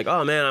Tracy would be like,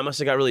 "Oh man, I must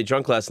have got really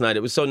drunk last night.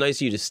 It was so nice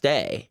of you to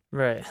stay."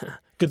 Right.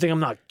 Good thing I'm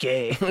not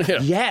gay.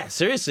 Yeah,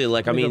 seriously.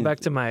 Like, I mean, go back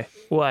to my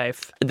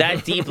wife.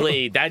 that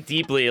deeply,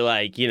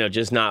 like,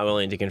 just not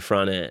willing to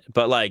confront it.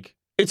 But like,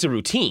 it's a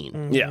routine.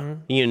 Mm-hmm. Yeah.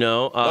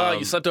 Oh,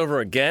 you slept over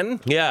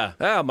again? Yeah.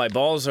 Ah, my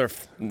balls are.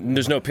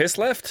 There's no piss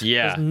left?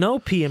 Yeah. There's no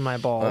pee in my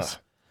balls.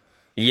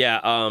 Yeah.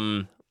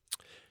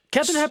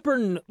 Katharine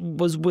Hepburn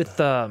was with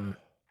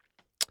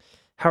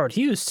Howard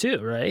Hughes too,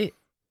 right?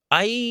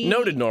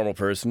 Noted normal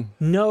person.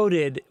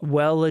 Noted,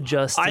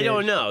 well-adjusted. I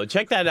don't know.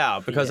 Check that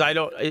out because I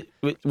don't.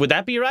 Would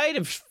that be right?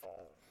 If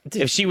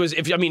she was,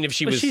 if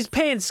she But was, she's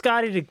paying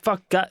Scotty to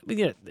fuck.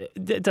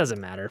 It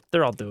doesn't matter.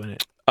 They're all doing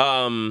it.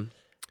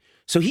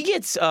 So he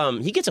gets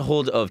a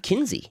hold of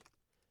Kinsey.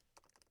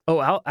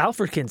 Oh,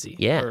 Alfred Kinsey.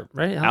 Yeah.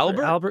 Right.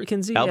 Albert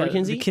Kinsey. Albert yeah,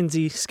 Kinsey? The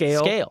Kinsey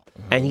scale.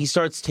 And he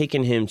starts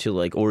taking him to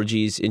like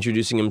orgies,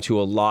 introducing him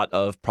to a lot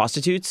of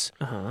prostitutes.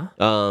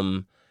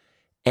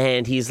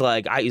 And he's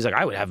like, I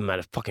would have him at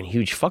a fucking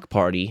huge fuck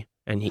party,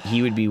 and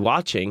he would be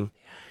watching,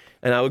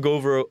 and I would go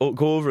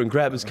over and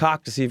grab his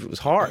cock to see if it was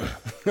hard.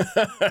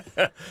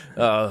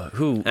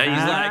 Who?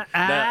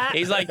 And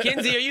he's like,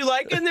 Kinsey, are you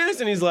liking this?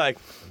 And he's like,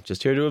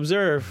 just here to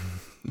observe.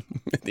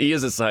 He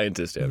is a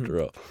scientist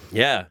after all.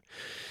 Yeah.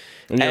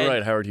 And you're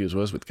right, Howard Hughes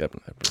was with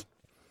Captain Hepburn.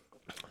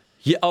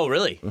 Yeah. Oh,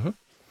 really?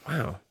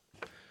 Wow.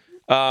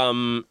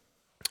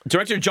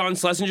 Director John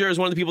Schlesinger is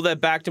one of the people that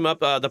backed him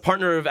up. The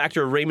partner of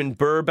actor Raymond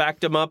Burr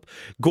backed him up.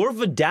 Gore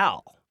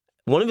Vidal,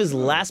 one of his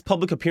last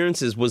public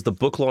appearances was the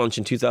book launch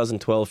in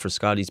 2012 for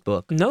Scotty's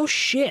book. No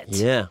shit.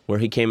 Yeah, where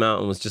he came out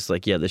and was just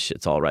like, yeah, this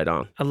shit's all right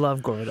on. I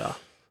love Gorda.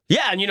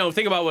 Yeah, and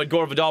think about what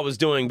Gore Vidal was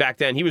doing back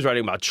then. He was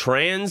writing about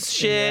trans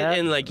shit,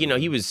 and like,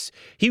 he was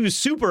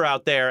super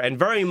out there and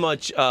very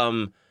much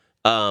maybe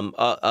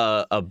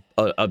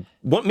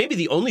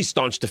the only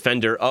staunch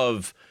defender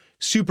of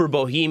super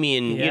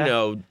bohemian,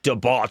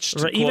 debauched.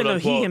 Right, even though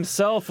unquote. he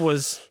himself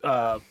was,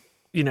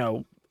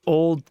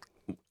 old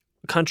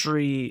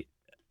country,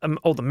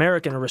 old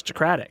American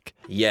aristocratic.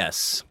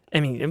 Yes.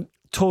 I mean,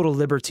 total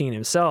libertine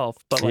himself,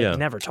 but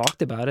never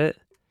talked about it.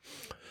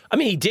 I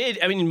mean, he did.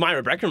 I mean,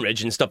 Myra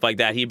Breckenridge and stuff like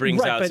that. He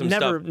brings out but some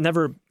never stuff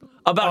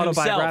about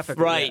himself. autobiographically,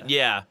 Right?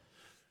 Yeah.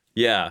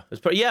 Yeah.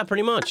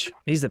 Pretty much.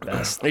 He's the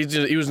best.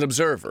 He was an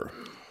observer.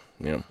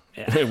 Yeah.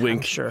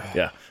 Wink. I'm sure.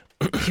 Yeah.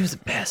 He was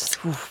the best.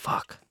 Ooh,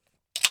 fuck.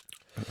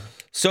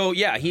 So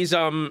yeah, he's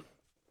there's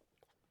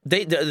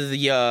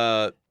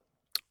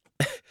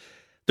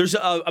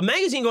a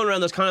magazine going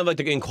around that's kind of like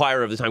the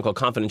Inquirer of the time called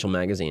Confidential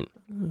Magazine.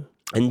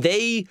 And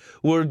they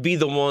would be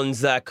the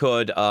ones that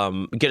could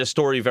get a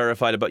story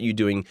verified about you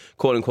doing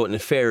quote-unquote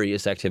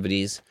nefarious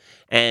activities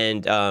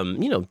and,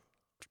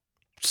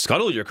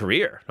 scuttle your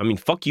career. I mean,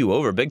 fuck you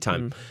over big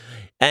time.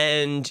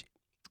 And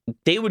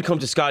they would come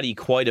to Scotty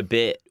quite a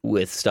bit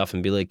with stuff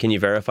and be like, "Can you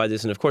verify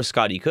this?" And of course,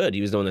 Scotty could.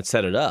 He was the one that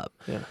set it up.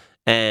 Yeah.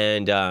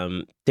 And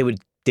they would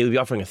be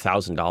offering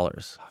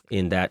 $1,000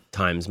 in that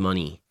time's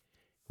money,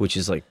 which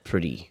is like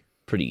pretty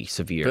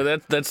severe.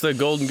 But that's the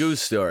Golden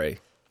Goose story.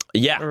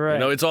 Yeah. Right. You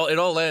know, it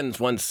all ends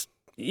once.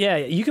 Yeah,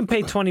 you can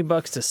pay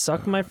 $20 to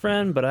suck my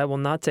friend, but I will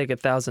not take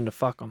 $1,000 to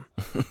fuck him.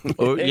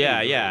 Oh,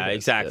 yeah,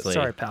 exactly.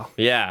 Sorry, pal.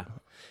 Yeah.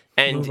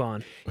 And Move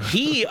on.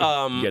 he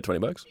You get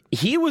 $20.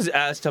 he was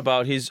asked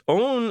about his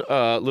own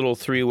little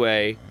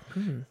three-way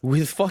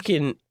with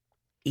fucking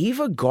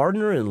Ava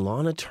Gardner and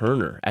Lana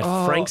Turner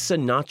at Frank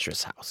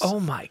Sinatra's house. Oh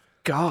my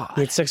God.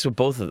 He had sex with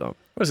both of them.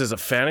 What is this, a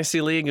fantasy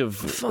league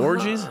of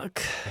orgies?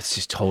 Fuck. It's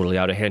just totally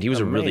out of hand. He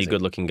was a really Amazing.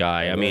 good-looking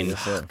guy. I mean,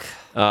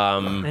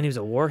 And he was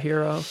a war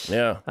hero.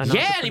 Yeah. An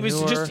yeah, and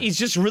he's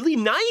just really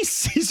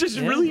nice. He's just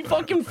really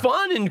fucking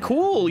fun and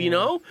cool, you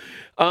know?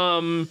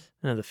 I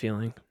know the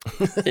feeling.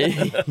 How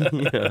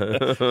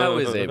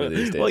is Ava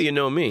these days? Well, you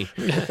know me.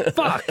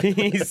 Fuck.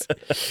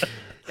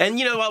 And,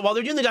 you know, while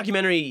they're doing the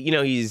documentary, you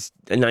know, he's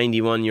a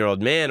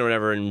 91-year-old man or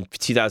whatever in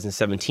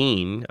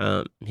 2017.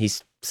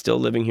 He's still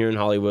living here in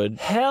Hollywood.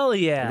 Hell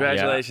yeah.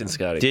 Congratulations,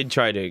 Scotty. Did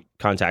try to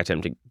contact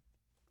him to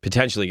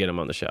potentially get him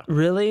on the show.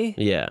 Really?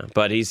 Yeah,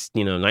 but he's,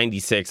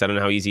 96. I don't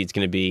know how easy it's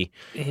going to be.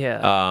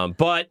 Yeah.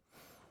 But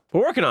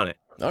we're working on it.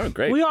 Oh,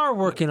 great. We are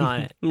working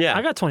on it. Yeah.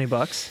 I got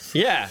 $20.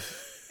 Yeah.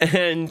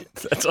 And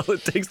That's all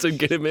it takes to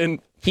get him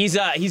in. he's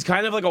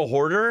kind of like a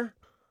hoarder.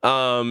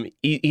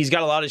 He's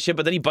got a lot of shit,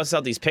 but then he busts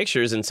out these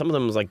pictures, and some of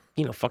them is like,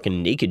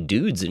 fucking naked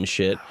dudes and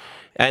shit.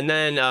 And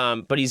then,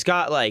 but he's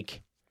got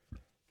like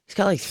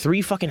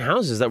 3 fucking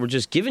houses that were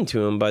just given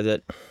to him by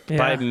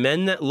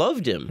men that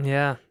loved him.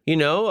 Yeah.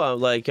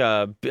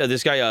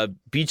 This guy,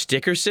 Beach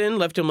Dickerson,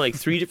 left him like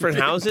 3 different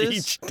houses.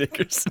 Beach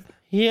Dickerson.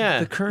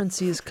 Yeah. The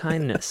currency is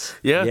kindness.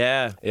 Yeah.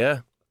 Yeah. Yeah.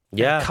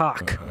 Yeah.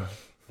 Cock.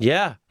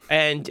 Yeah.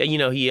 And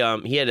he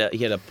had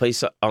a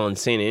place on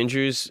St.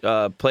 Andrews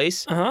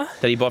place Uh-huh.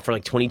 that he bought for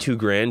like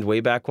 $22,000 way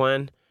back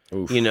when.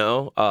 Oof.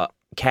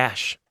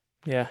 Cash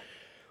Yeah.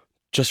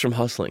 just from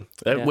hustling.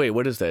 Yeah. Wait,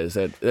 what is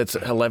that? That's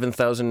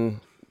 11,000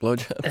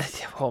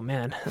 blowjobs? Oh,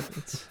 man.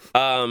 It's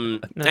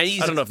And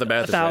he's I don't know if the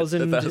math is right.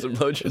 1,000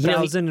 blowjobs.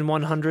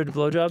 1,100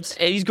 blowjobs.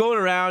 and he's going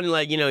around and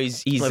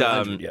he's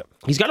 1,100, yeah.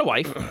 he's got a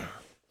wife.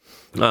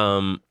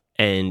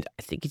 And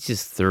I think it's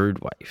his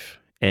 3rd wife.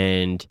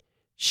 And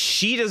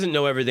she doesn't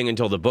know everything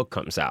until the book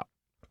comes out.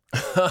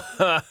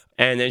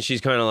 And then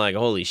she's kind of like,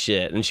 holy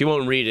shit. And she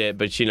won't read it,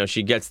 but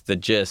she gets the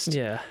gist.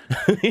 Yeah.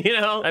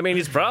 I mean,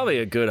 he's probably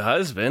a good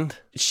husband.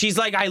 She's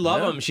like, I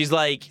love him. She's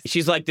like,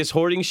 this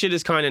hoarding shit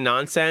is kind of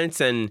nonsense,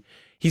 and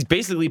he's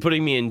basically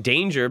putting me in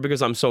danger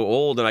because I'm so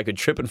old and I could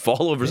trip and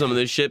fall over some of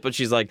this shit. But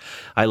she's like,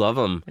 I love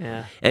him.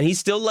 Yeah. And he's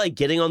still like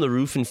getting on the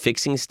roof and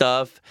fixing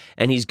stuff,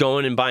 and he's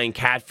going and buying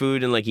cat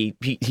food, and like he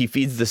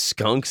feeds the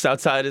skunks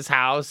outside his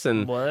house,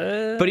 and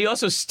What? but he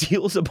also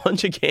steals a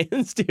bunch of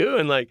cans too.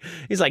 And like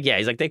he's like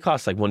they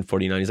cost like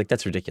 $149. He's like,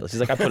 that's ridiculous. He's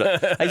like, I put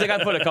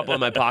a couple in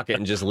my pocket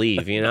and just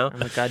leave,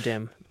 I'm a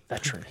goddamn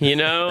veteran.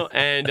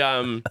 And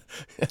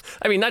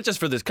I mean, not just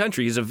for this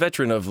country. He's a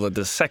veteran of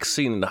the sex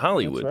scene in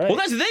Hollywood. That's right. well,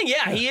 that's the thing.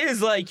 Yeah, he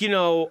is like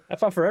I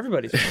fought for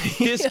everybody.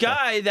 this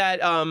guy that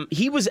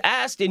he was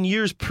asked in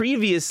years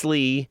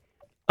previously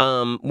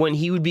when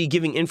he would be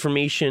giving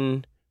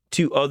information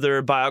to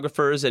other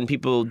biographers and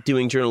people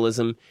doing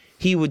journalism,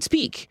 he would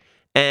speak.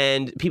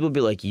 And people would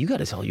be like, you got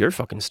to tell your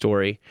fucking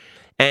story.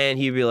 And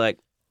he'd be like,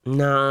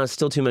 nah,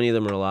 still too many of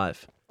them are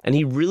alive. And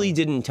he really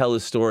didn't tell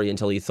his story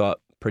until he thought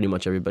pretty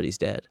much everybody's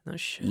dead. No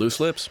shit. Loose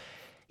lips.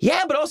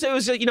 Yeah, but also it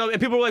was, and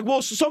people were like,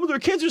 well, some of their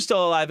kids are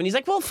still alive. And he's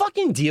like, well,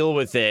 fucking deal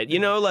with it.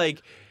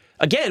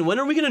 Again, when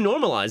are we going to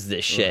normalize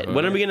this shit?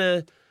 When are we going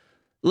to,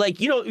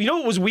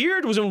 what was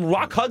weird was when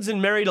Rock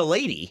Hudson married a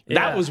lady. Yeah.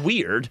 That was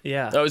weird.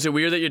 Yeah. Oh, is it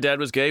weird that your dad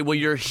was gay? Well,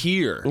 you're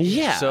here.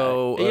 Yeah.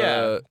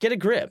 So, get a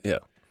grip. yeah.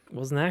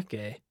 Wasn't that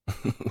gay?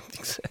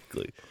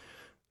 Exactly.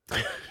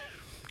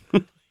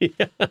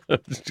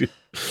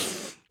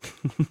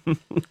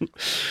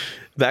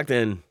 Back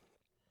then,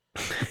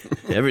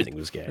 everything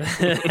was gay.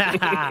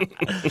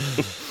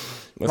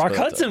 Rock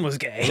Hudson was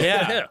gay.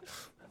 Yeah.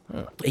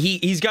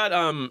 He's got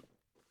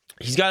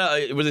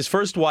with his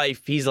first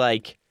wife, he's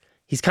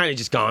kind of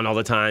just gone all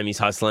the time. He's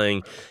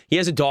hustling. He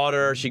has a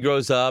daughter. She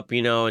grows up,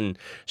 and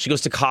she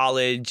goes to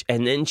college,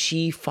 and then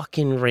she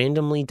fucking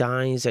randomly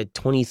dies at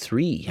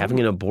 23, having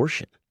an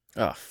abortion.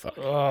 Oh, fuck.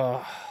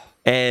 Oh.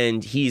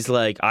 And he's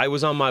like, I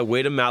was on my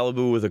way to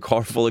Malibu with a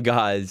car full of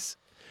guys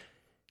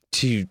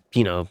to,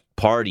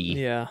 party.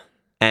 Yeah.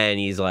 And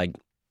he's like,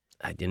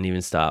 I didn't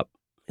even stop.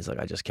 He's like,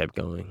 I just kept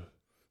going.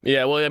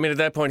 Yeah, well, I mean, at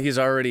that point, he's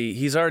already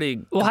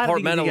Well, how did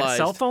he get a compartmentalized.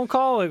 cell phone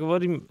call? Like,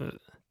 what do you...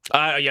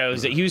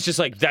 He was just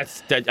like,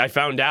 that I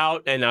found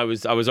out, and I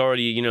was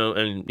already,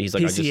 and he's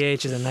like,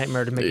 PCH is a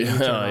nightmare to make a Yeah,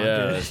 U-turn on,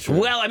 yeah, dude. that's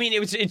true. Well, I mean,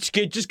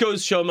 it just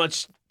goes so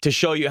much to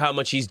show you how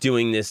much he's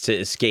doing this to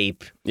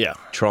escape Yeah,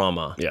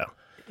 trauma. yeah.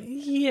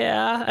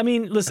 Yeah. I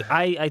mean, listen,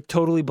 I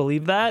totally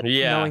believe that,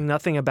 Yeah. knowing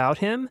nothing about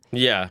him.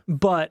 Yeah.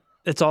 But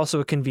it's also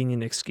a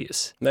convenient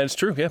excuse. That's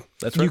true. Yeah,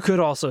 that's right. You could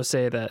also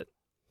say that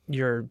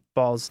you're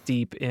balls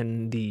deep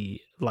in the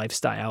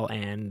lifestyle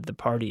and the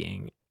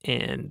partying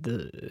and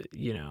the,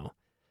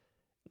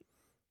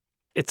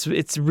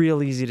 it's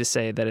real easy to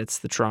say that it's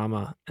the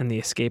trauma and the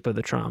escape of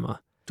the trauma.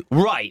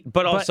 Right,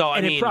 but also,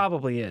 it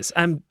probably is.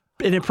 And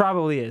it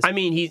probably is. I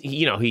mean,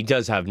 he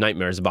does have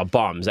nightmares about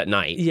bombs at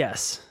night.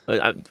 Yes. We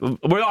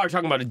are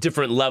talking about a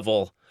different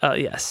level.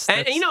 Yes.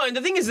 And and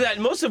the thing is that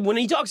most of when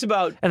he talks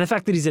about, and the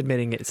fact that he's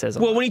admitting it says a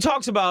lot. when he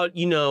talks about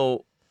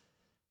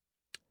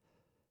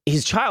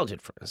his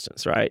childhood, for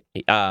instance, right?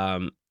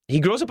 He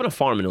grows up on a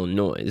farm in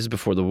Illinois. This is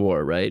before the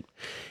war, right?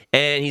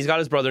 And he's got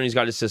his brother and he's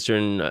got his sister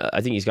and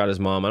I think he's got his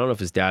mom. I don't know if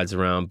his dad's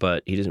around,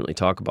 but he doesn't really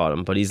talk about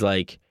him. But he's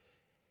like,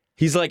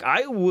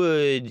 I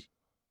would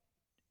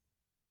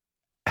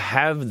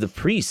have the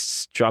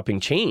priests dropping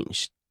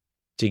change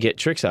to get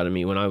tricks out of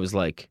me when I was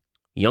like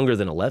younger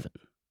than 11.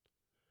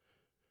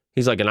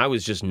 He's like, and I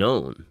was just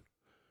known.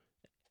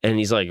 And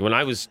he's like, when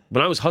I was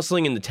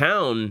hustling in the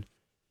town,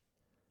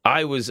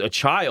 I was a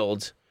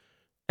child,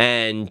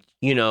 and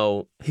he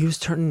was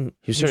turning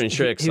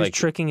tricks. He was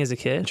tricking as a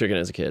kid. Tricking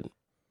as a kid.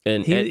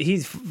 And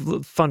he's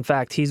fun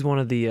fact. He's one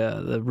of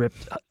the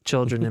ripped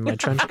children in my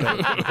trench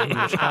coat.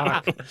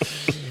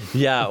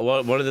 Yeah,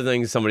 one of the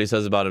things somebody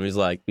says about him, he's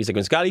like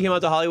when Scotty came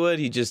out to Hollywood,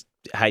 he just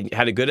had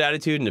a good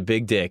attitude and a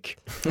big dick.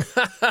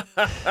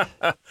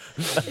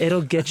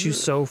 It'll get you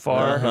so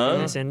far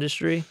in this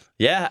industry.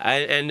 Yeah,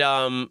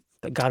 and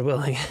God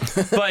willing.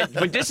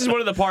 but this is one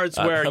of the parts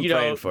where I'm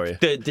praying for you.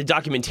 The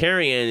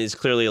documentarian is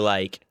clearly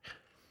like,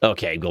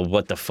 okay, well,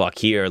 what the fuck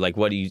here? Like,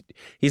 what do you?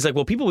 He's like,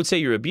 well, people would say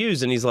you're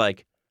abused, and he's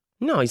like,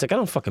 no, he's like, I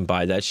don't fucking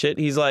buy that shit.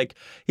 He's like,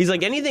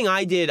 anything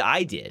I did,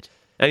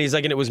 and he's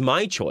like, and it was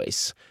my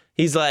choice.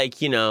 He's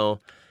like,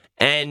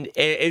 and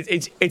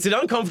it's an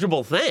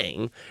uncomfortable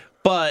thing,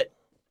 but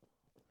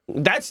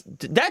that's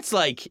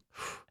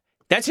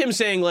him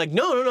saying like,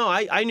 no,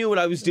 I knew what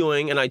I was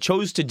doing and I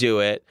chose to do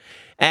it,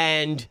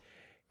 and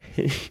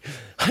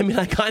I mean,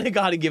 I kind of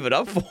got to give it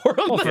up for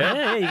him.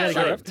 Yeah, you got to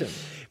give it up to him.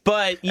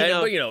 But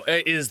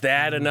is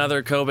that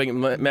another coping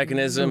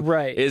mechanism?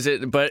 Right. Is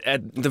it? But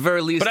at the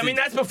very least, but I mean,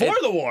 that's before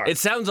the war. It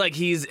sounds like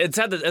at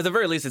the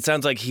very least, it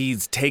sounds like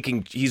he's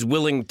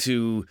willing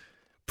to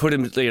put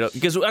him,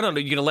 because I don't know,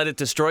 you're gonna let it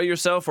destroy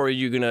yourself, or are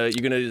you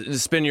gonna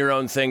spin your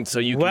own thing so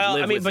you can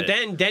live with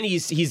it? then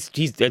he's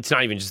it's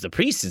not even just the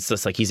priest. It's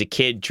just like he's a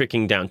kid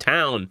tricking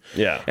downtown,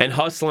 and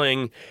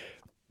hustling,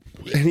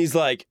 and he's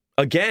like,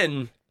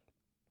 again,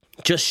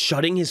 just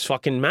shutting his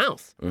fucking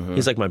mouth. Mm-hmm.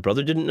 He's like, my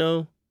brother didn't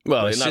know.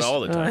 Well, not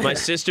all the time. My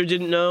sister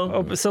didn't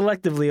know.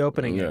 Selectively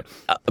opening it.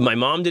 My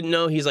mom didn't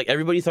know. He's like,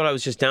 everybody thought I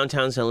was just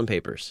downtown selling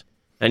papers.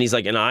 And he's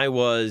like, and I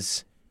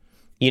was,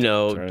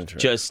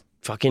 just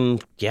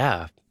fucking,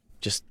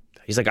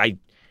 he's like, I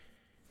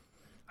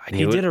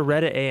He did a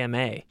Reddit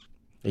AMA.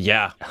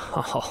 Yeah.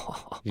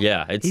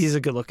 Yeah. He's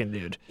a good-looking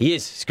dude. He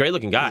is. He's a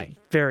great-looking guy.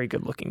 Very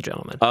good-looking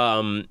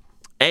gentleman.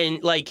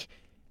 And, like,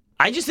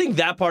 I just think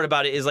that part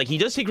about it is, like, he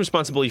does take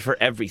responsibility for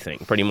everything,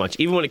 pretty much,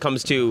 even when it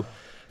comes to,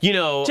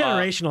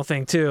 generational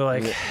thing too,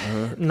 like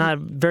not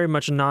very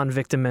much a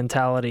non-victim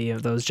mentality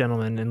of those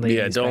gentlemen and ladies.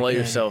 Yeah, don't let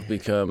yourself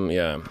become.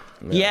 Yeah.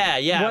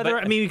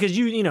 Because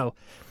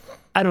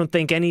I don't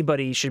think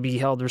anybody should be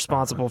held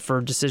responsible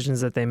for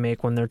decisions that they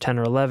make when they're 10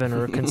 or 11,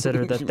 or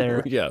consider that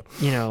they're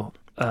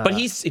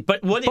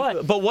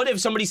But what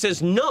if somebody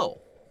says no?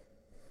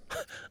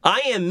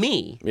 I am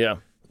me. Yeah.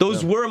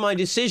 Those were my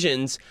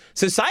decisions.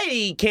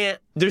 Society can't...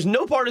 There's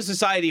no part of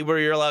society where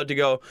you're allowed to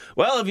go,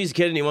 well, if he's a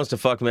kid and he wants to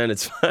fuck, man,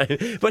 it's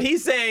fine. But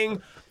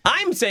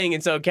I'm saying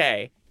it's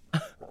okay.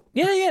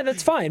 Yeah,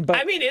 that's fine. But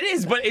I mean, it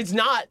is, but it's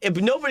not...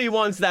 Nobody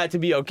wants that to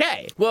be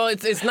okay. Well,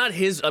 it's not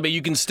his... I mean,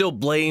 you can still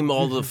blame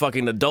all the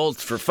fucking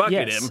adults for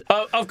fucking him.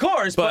 Of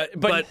course,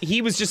 but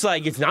he was just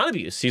like, it's not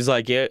abuse. He's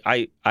like, yeah,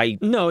 I...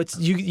 No, it's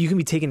you can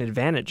be taken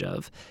advantage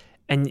of,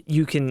 and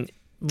you can...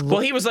 Well,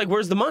 he was like,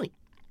 where's the money?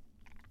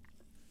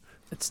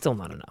 It's still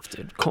not enough,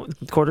 dude.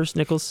 Quarters,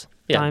 nickels,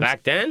 dimes.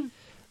 Back then?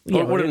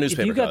 Yeah, what a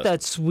newspaper if you got cost?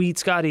 that sweet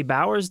Scotty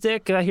Bowers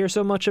dick I hear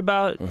so much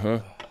about,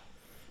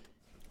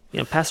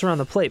 pass around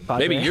the plate,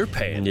 Padre. Maybe you're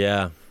paying.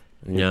 Yeah.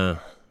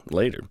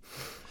 Later.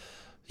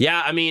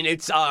 Yeah, I mean,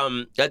 it's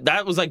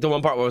that was like the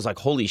one part where I was like,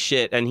 holy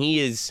shit. And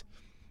he's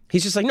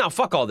just like, no,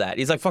 fuck all that.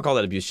 He's like, fuck all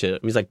that abuse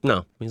shit. He's like,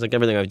 no. He's like,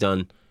 everything I've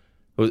done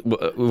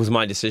was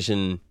my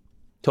decision.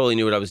 Totally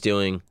knew what I was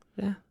doing.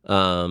 Yeah.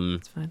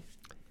 It's fine.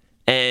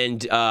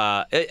 And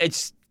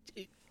it's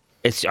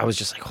I was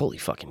just like, holy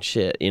fucking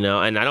shit, and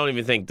I don't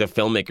even think the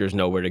filmmakers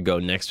know where to go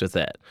next with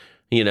that,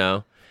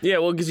 Yeah,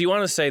 well, because you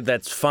want to say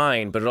that's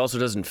fine, but it also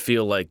doesn't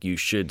feel like you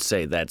should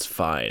say that's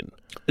fine.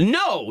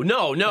 No.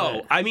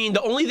 I mean,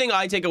 the only thing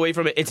I take away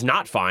from it, it's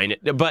not fine,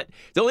 but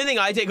the only thing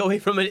I take away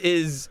from it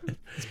is...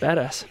 It's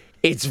badass.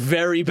 It's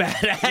very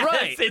badass.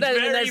 Right.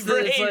 It's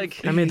very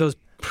brave. I made those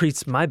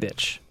priests my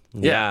bitch.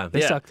 Yeah.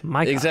 They sucked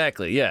my cock.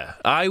 Exactly, yeah.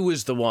 I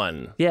was the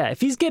one. Yeah,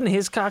 if he's getting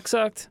his cock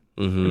sucked,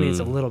 I mean, it's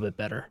a little bit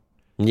better.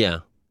 Yeah.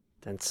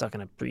 Than sucking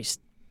a priest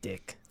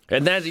dick.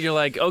 And that, you're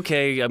like,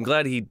 okay, I'm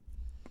glad he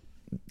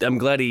I'm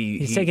glad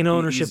he's taking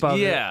ownership of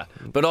it. Yeah,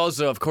 but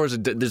also, of course,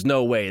 there's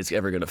no way it's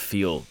ever going to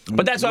feel.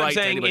 But that's what right I'm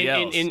saying. to anybody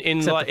else.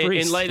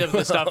 In light of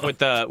the stuff with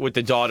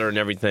the daughter and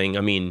everything,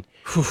 I mean,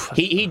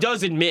 he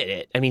does admit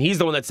it. I mean, he's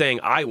the one that's saying,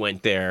 I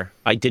went there,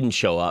 I didn't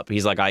show up.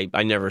 He's like,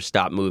 I never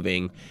stopped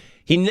moving.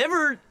 He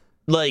never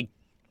like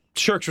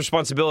shirks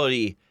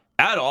responsibility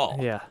at all.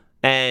 Yeah.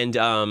 And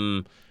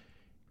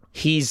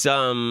he's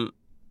I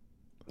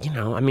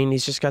mean,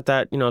 he's just got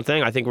that,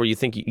 thing, I think, where you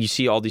think you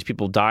see all these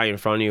people die in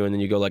front of you, and then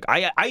you go like,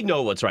 I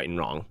know what's right and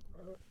wrong.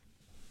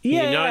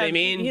 Yeah, you know what I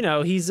mean?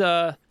 He's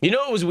what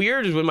was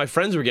weird is when my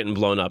friends were getting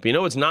blown up.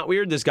 It's not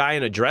weird, this guy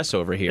in a dress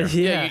over here.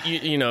 Yeah.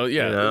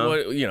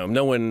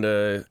 No one.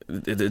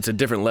 It's a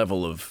different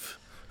level of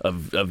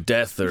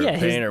death or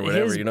pain or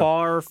whatever. His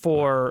bar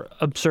for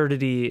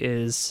absurdity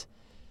is,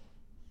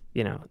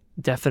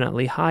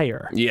 definitely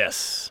higher.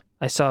 Yes.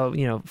 I saw,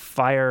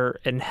 fire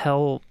and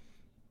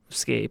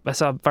hellscape. I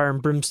saw fire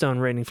and brimstone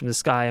raining from the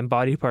sky and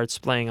body parts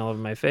splaying all over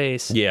my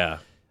face. Yeah.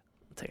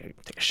 Take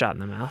a shot in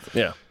the mouth.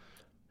 Yeah.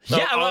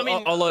 Yeah,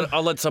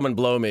 I'll let someone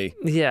blow me.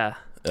 Yeah.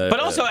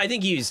 But also, I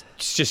think he's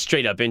just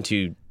straight up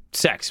into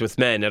sex with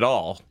men at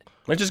all.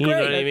 Which is You great.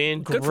 know what I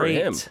mean? Good for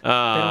him. They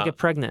don't get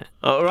pregnant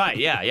Oh, right.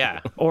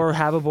 Yeah. or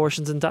have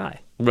abortions and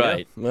die.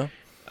 Right. Yeah.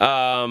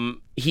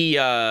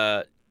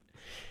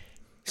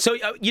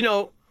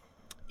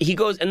 He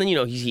goes, and then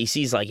he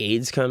sees like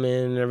AIDS come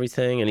in and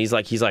everything, and he's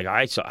like,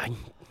 I fucking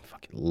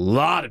a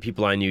lot of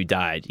people I knew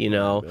died,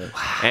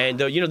 and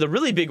the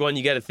really big one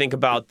you got to think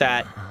about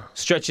that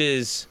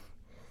stretches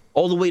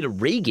all the way to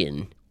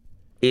Reagan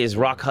is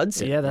Rock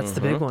Hudson. Yeah, that's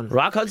the big one.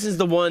 Rock Hudson's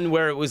the one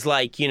where it was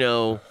like,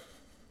 and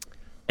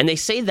they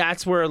say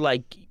that's where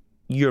like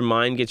your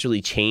mind gets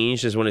really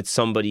changed is when it's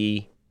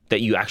somebody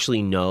that you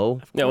actually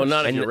know. Yeah, well,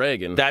 not if And you're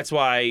Reagan. That's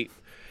why.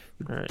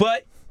 Right.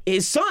 But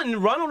his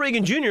son, Ronald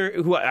Reagan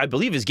Jr., who I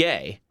believe is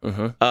gay,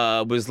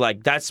 was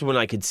like, that's when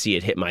I could see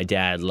it hit my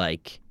dad.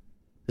 Like,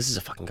 this is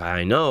a fucking guy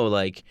I know.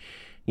 Like,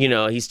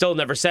 he still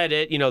never said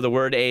it, the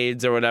word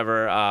AIDS or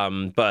whatever.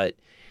 But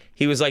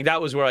he was like,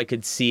 that was where I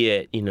could see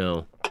it,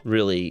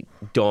 really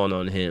dawn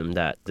on him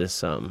that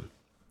this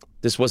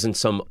wasn't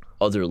some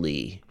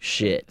otherly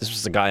shit. This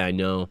was a guy I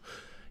know,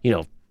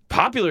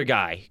 popular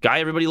guy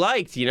everybody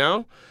liked,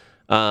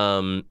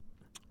 And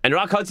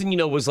Rock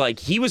Hudson, was like,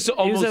 he was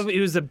almost... He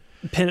was a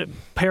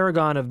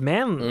paragon of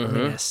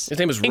manliness. His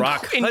name is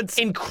Rock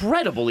Hudson.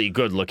 Incredibly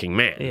good-looking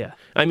man. Yeah.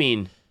 I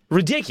mean,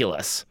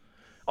 ridiculous.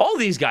 All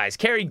these guys,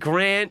 Cary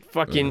Grant,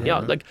 fucking,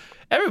 like,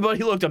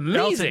 everybody looked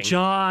amazing. Elton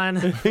John,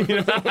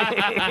 Never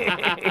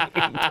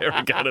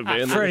got a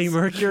band. Freddie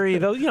Mercury,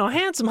 those,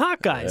 handsome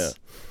hot guys. Yeah.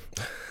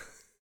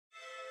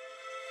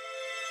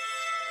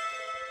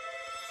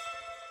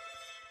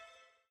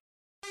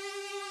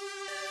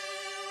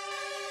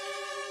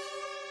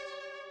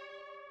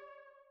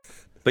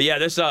 But yeah,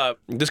 this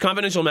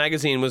Confidential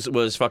magazine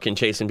was fucking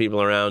chasing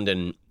people around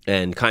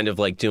and kind of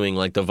like doing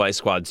like the Vice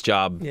Squad's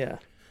job. Yeah.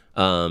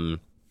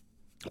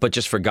 But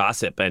just for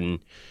gossip. And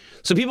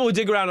so people would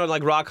dig around on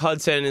like Rock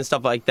Hudson and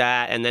stuff like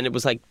that. And then it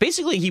was like,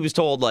 basically he was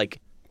told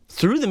like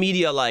through the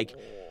media, like,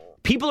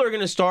 people are going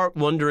to start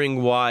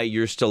wondering why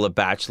you're still a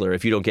bachelor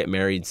if you don't get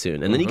married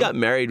soon. And then he got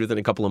married within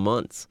a couple of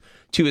months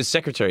to his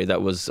secretary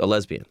that was a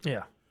lesbian.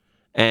 Yeah.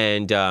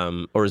 And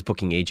or his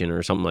booking agent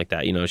or something like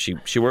that.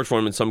 She worked for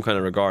him in some kind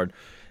of regard.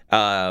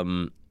 But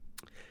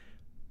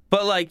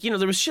like,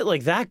 there was shit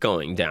like that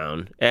going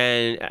down,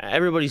 and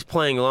everybody's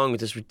playing along with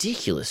this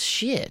ridiculous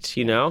shit,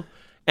 And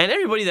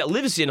everybody that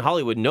lives in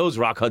Hollywood knows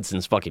Rock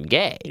Hudson's fucking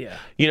gay. Yeah.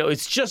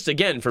 It's just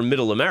again for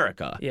middle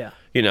America. Yeah.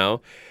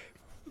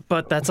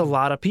 But that's a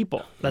lot of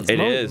people. That's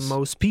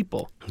most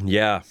people.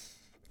 Yeah.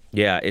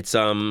 Yeah, it's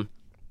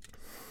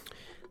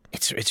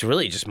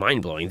really just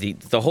mind-blowing.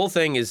 The whole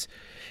thing is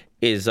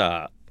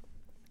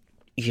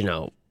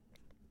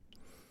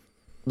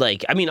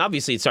like, I mean,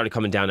 obviously it started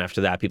coming down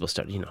after that. People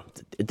started,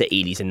 the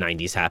 80s and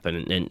 90s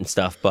happened and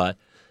stuff, but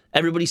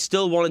everybody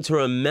still wanted to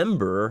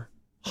remember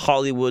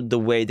Hollywood the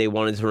way they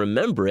wanted to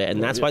remember it,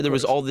 and that's why there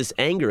was all this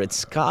anger at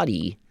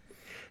Scotty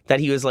that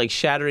he was like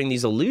shattering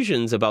these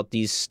illusions about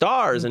these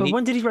stars. But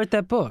when did he write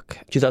that book?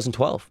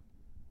 2012.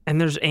 And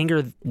there's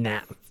anger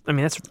now. I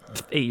mean, that's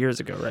 8 years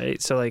ago, right?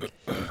 So like,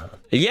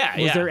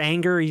 was there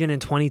anger even in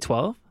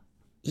 2012?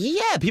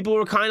 Yeah, people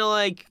were kind of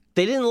like,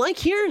 they didn't like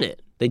hearing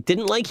it. They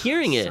didn't like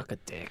hearing it. Suck a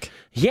dick.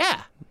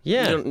 Yeah. He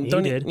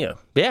did.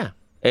 Yeah.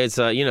 It's,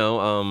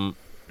 and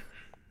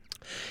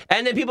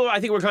then people, I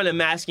think, were kind of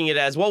masking it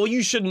as, well,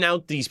 you shouldn't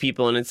out these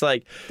people. And it's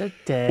like, they're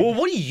dead. Well,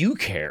 what do you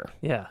care?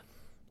 Yeah.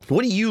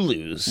 What do you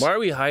lose? Why are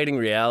we hiding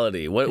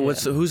reality?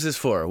 Who's this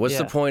for? What's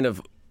the point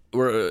of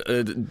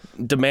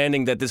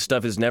demanding that this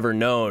stuff is never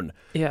known?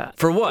 Yeah.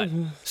 For what?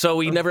 So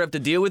we never have to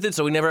deal with it?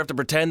 So we never have to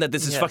pretend that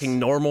this is fucking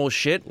normal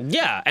shit?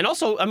 Yeah. And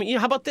also, I mean,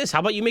 how about this? How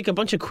about you make a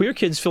bunch of queer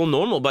kids feel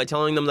normal by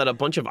telling them that a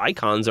bunch of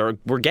icons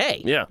were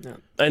gay? Yeah.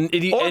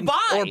 Or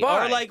bi.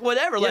 Or like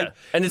whatever. Yeah. Like,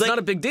 and it's not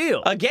a big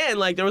deal. Again,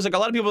 like there was like a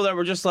lot of people that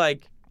were just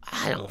like,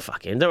 I don't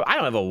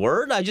have a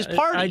word. I just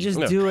party. I just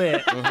do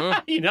it.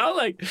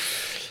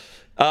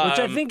 Which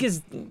I think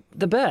is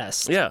the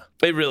best. Yeah.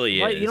 It really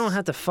is. Right? You don't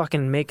have to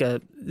fucking make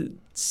a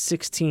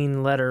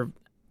 16-letter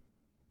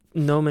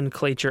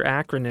nomenclature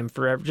acronym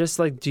forever. Just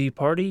like, do you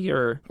party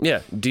or...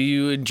 Yeah. Do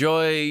you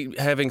enjoy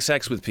having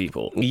sex with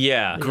people?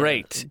 Yeah.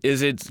 Great.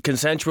 Is it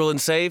consensual and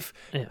safe?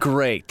 Yeah.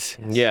 Great.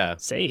 Yeah.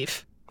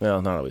 Safe?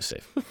 Well, not always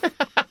safe.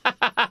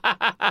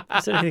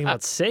 I said anything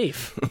about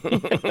safe.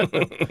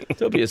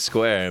 Don't be a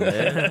square,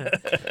 man.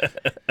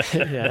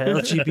 Yeah,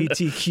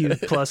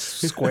 LGBTQ plus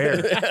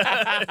square.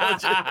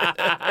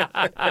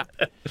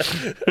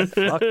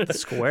 Fuck the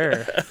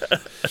square.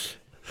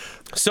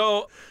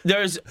 So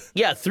there's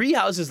 3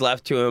 houses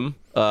left to him,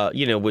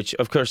 which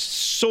of course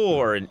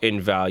soar in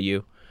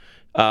value.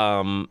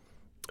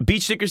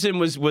 Beach Dickerson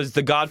was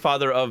the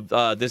godfather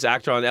of this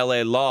actor on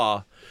L.A.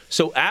 Law.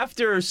 So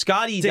after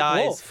Scotty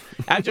dies,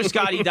 Which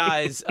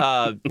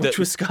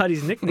was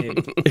Scotty's nickname.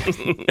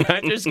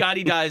 after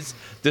Scotty dies,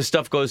 the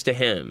stuff goes to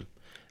him.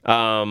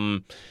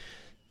 It's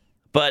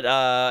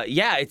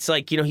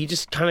like, he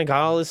just kind of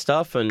got all this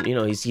stuff, and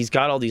he's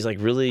got all these like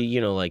really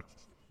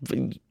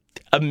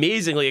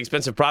amazingly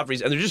expensive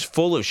properties, and they're just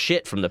full of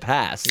shit from the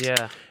past.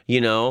 Yeah.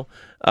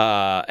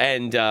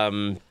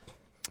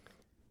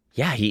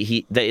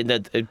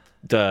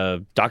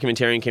 The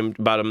documentary came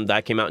about him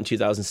that came out in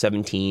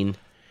 2017.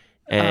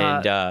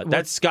 And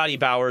that's Scotty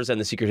Bowers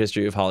and the Secret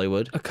History of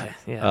Hollywood. Okay,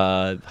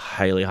 yeah.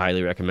 Highly,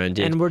 highly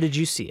recommended. And where did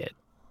you see it?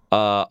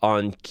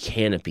 On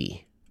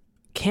Canopy.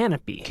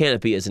 Canopy?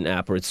 Canopy is an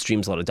app where it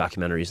streams a lot of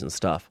documentaries and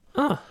stuff.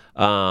 Oh.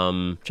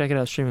 Check it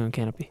out, streaming on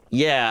Canopy.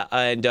 Yeah,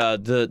 and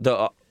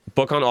the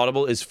book on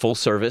Audible is full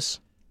service.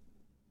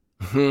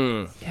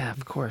 Yeah,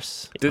 of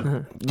course.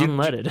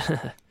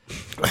 Unleaded.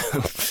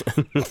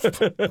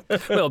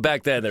 Well,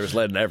 back then there was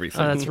lead in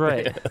everything. Oh, that's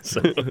right.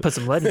 Put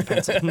some lead in your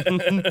pencil.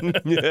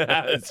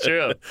 Yeah, it's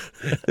true.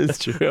 It's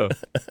true.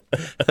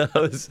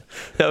 That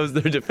was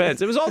their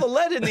defense. It was all the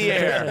lead in the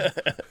air.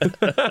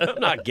 I'm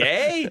not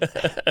gay.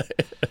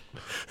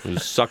 You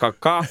suck a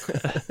cock.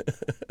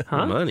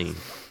 Huh? Money.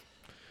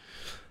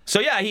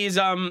 So yeah, he's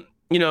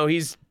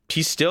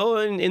he's still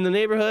in the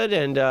neighborhood,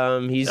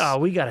 and he's. Oh,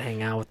 we gotta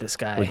hang out with this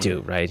guy. We do,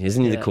 right?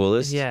 Isn't he the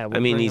coolest? Yeah,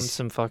 we'll bring him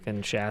some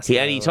fucking Shasta.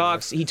 And he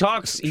talks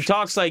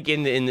like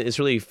in this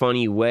really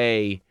funny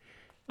way,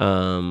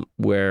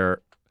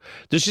 where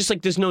there's just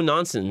like there's no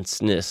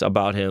nonsenseness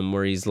about him.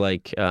 Where he's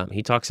like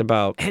he talks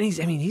about, and he's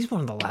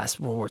one of the last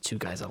World War II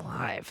guys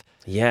alive.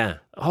 Yeah,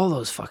 all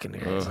those fucking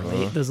guys,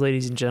 those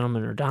ladies and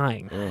gentlemen are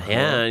dying.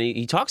 Yeah, and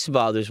he talks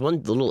about there's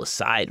one little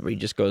aside where he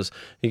goes,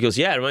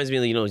 yeah, it reminds me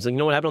of, he's like,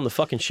 what happened on the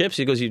fucking ships?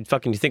 He goes, you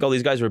think all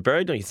these guys were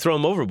buried? No, you throw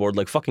them overboard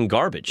like fucking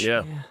garbage.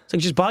 Yeah. It's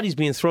like just bodies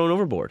being thrown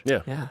overboard.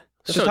 Yeah.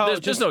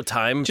 There's no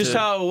time. Just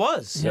how it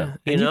was. Yeah.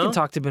 And you can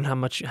talk to him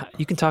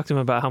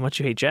about how much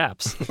you hate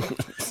Japs.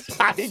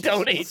 I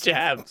don't hate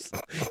Japs.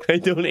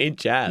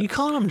 You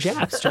calling them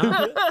Japs,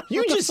 John?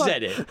 You just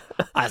said it.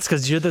 That's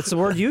because that's the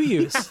word you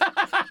use.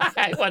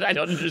 What? I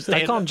don't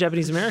understand. I call them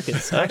Japanese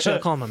Americans. Actually, I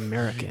call them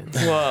Americans.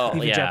 Well,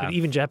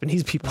 even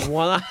Japanese people.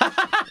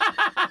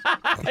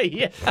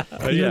 Yeah.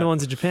 Even the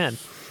ones in Japan.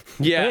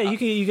 Yeah.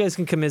 You guys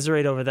can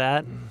commiserate over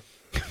that.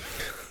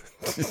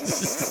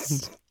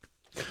 These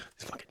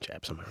fucking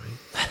Japs, am I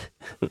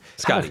right?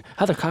 Scotty.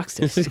 How their cocks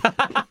taste?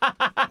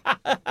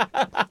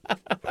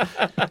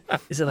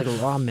 Is it like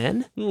raw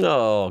men?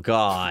 Oh,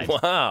 God.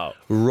 Wow.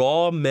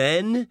 Raw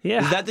men?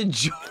 Yeah. Is that the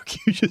joke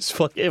you just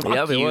fucking...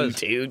 Yeah, it was.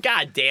 Dude.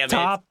 God damn it.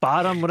 Top,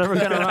 bottom, whatever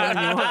kind of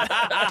ramen you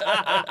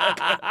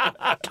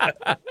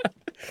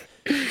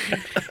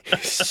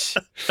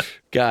want.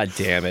 God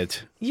damn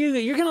it.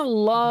 You're going to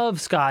love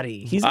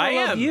Scotty. He's going to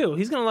love you.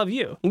 He's going to love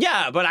you.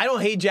 Yeah, but I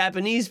don't hate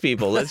Japanese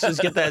people. Let's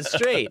just get that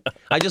straight.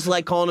 I just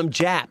like calling them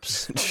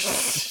Japs. I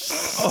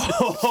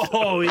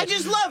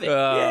just love it.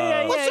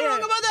 What's so wrong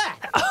about that?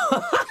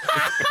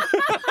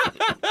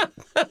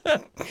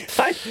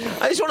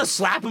 I just want to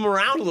slap him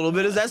around a little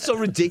bit. Is that so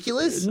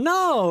ridiculous?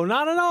 No,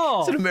 not at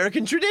all. It's an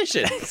American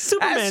tradition.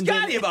 Superman Ask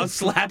Scotty about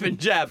slapping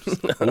Japs.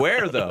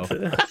 Where, though?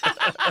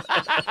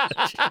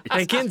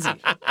 Hey, Kinsey.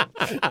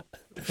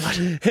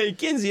 Hey,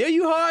 Kinsey, are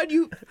you hard? Are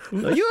you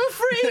a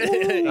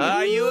freak?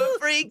 Are you a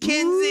freak,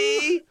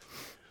 Kinsey?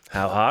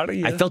 How hard are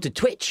you? I felt a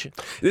twitch.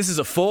 This is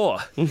a 4.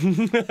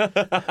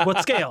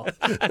 What scale?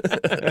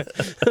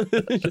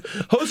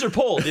 Hose or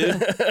pole,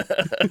 dude?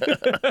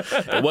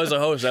 It was a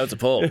hose, now it's a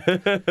pole.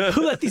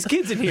 Who let these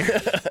kids in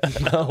here?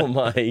 Oh,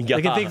 my God.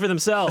 They can think for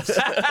themselves.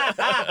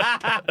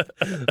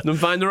 Them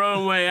find their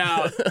own way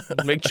out.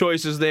 Make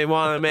choices they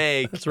want to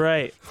make. That's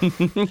right.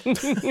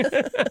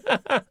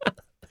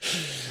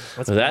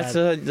 That's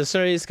the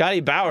story of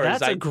Scotty Bowers.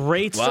 That's a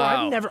great story.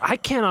 Wow. I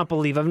cannot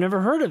believe I've never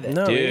heard of it.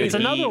 No, Dude, it's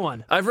another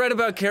one. I've read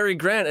about Cary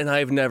Grant, and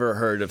I've never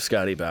heard of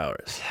Scotty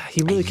Bowers.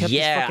 He really kept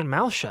his fucking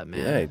mouth shut, man.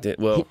 Yeah, he did.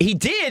 Well, He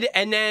did,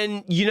 and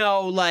then,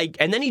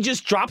 and then he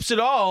just drops it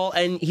all,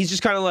 and he's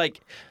just kind of like,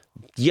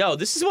 yo,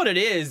 this is what it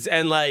is,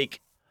 and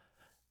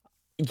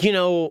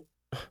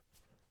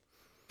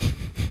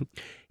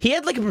he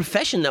had like a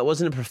profession that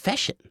wasn't a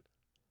profession.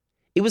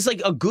 It was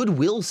like a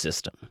goodwill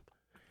system.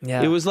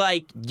 Yeah. It was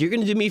like, you're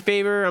going to do me a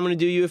favor, I'm going to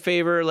do you a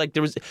favor. Like,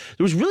 there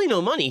was really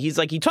no money. He's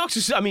like, he talks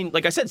to, I mean,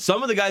 like I said,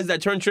 some of the guys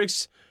that turn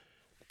tricks,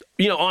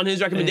 on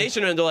his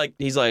recommendation, and they're like,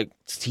 he's like,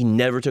 he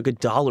never took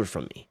 $1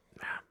 from me.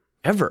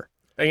 Ever.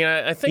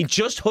 I think He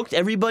just hooked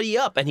everybody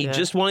up, and he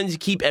just wanted to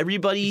keep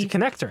everybody. He's a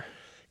connector.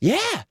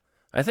 Yeah.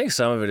 I think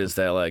some of it is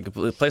that like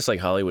a place like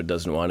Hollywood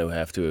doesn't want to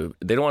have to.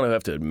 They don't want to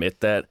have to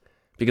admit that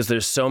because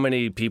there's so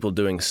many people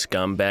doing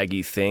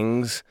scumbaggy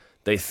things.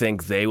 They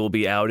think they will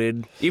be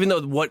outed, even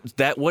though what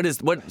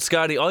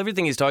Scotty,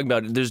 everything he's talking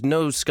about, there's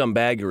no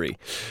scumbaggery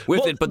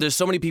with it, but there's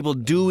so many people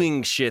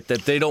doing shit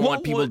that they don't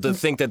want people to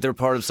think that they're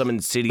part of some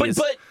insidious.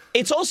 But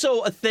it's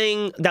also a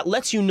thing that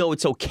lets you know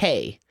it's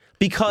okay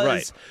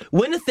because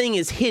when a thing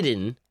is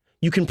hidden,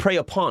 you can prey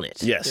upon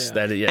it. Yes,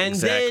 and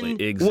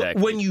then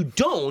exactly. When you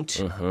don't,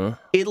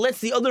 it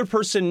lets the other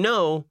person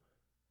know.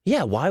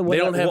 Yeah, why would they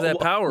don't have that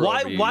power?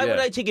 Why over you, would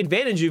I take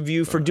advantage of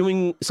you for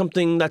doing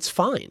something that's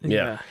fine?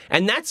 Yeah.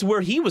 And that's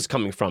where he was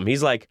coming from.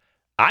 He's like,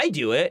 I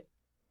do it.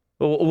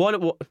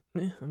 What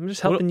I'm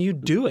just helping you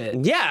do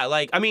it. Yeah,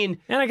 like, I mean,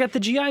 and I got the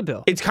GI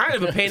Bill. It's kind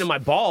of a pain in my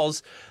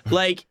balls.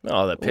 Like,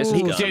 that pisses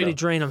me off. Dude,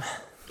 drain them.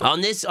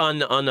 On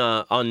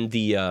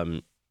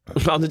the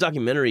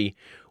documentary,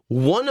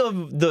 one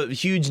of the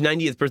huge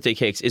 90th birthday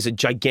cakes is a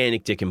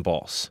gigantic dick and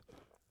balls.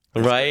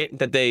 Right?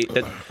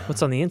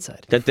 What's on the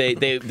inside? That they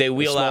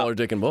wheel out. Smaller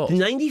dick and balls. The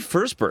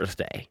 91st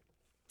birthday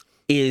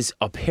is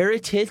a pair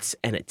of tits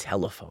and a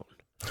telephone.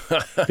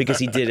 Because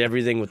he did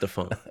everything with the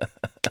phone.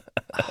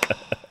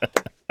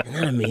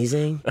 Isn't that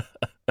amazing?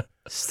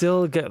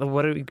 Still,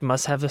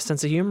 must have a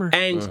sense of humor.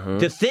 And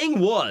the thing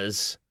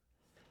was,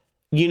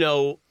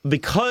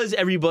 because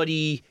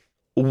everybody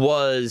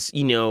was,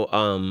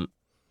 trying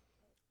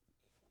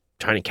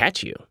to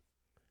catch you,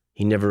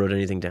 he never wrote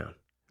anything down.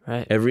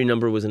 Right. Every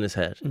number was in his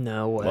head.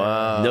 No way.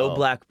 Wow. No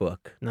black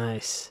book.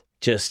 Nice.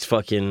 Just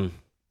fucking...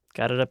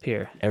 Got it up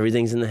here.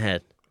 Everything's in the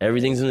head.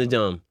 Everything's in the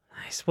dome.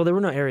 Nice. Well, there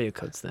were no area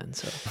codes then,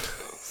 so...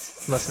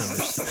 Less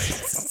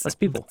numbers. Less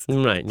people.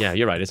 Right. Yeah,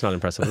 you're right. It's not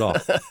impressive at all.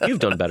 You've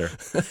done better.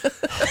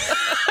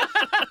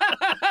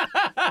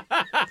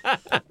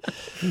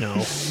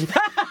 No.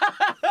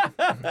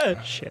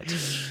 Shit.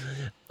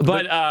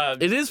 But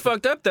it is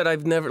fucked up that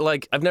I've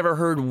never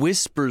heard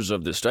whispers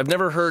of this. I've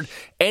never heard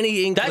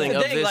any inkling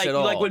of this at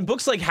all. Like when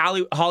books like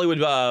Hollywood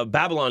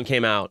Babylon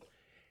came out,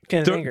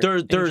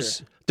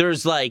 there's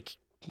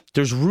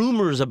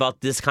rumors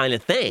about this kind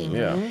of thing.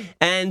 Yeah.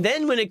 And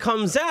then when it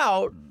comes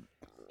out,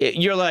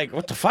 you're like,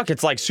 what the fuck?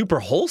 It's like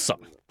super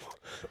wholesome.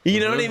 You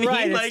know what I mean?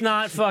 Right, like, it's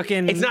not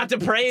fucking... It's not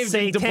depraved,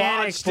 satanic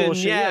debauched,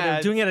 bullshit. and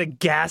They're doing it at a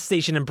gas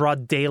station in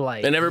broad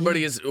daylight. And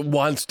everybody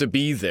wants to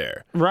be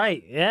there.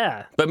 Right,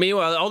 yeah. But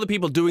meanwhile, all the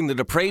people doing the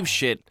depraved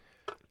shit,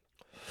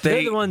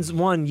 they're the ones,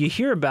 one, you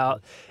hear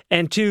about,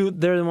 and two,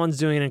 they're the ones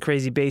doing it in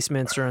crazy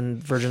basements or on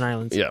Virgin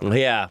Islands. Yeah.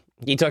 Yeah.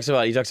 He talks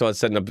about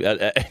setting up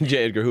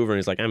J. Edgar Hoover, and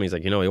he's like,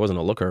 he wasn't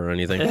a looker or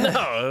anything.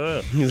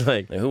 No. He's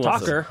like,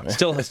 talker.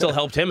 Still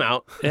helped him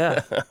out.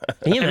 Yeah.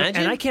 Can you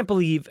imagine? And I can't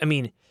believe,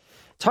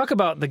 talk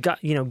about the guy,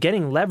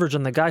 getting leverage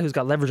on the guy who's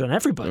got leverage on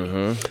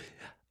everybody.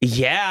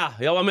 Yeah.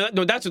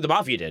 That's what the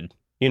Mafia did.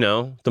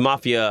 The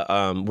Mafia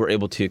were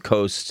able to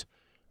coast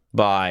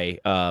by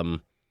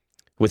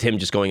with him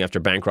just going after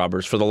bank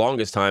robbers for the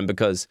longest time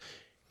because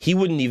he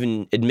wouldn't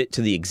even admit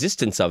to the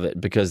existence of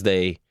it because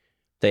they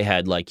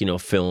had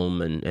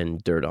film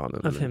and dirt on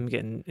him. Of him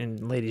getting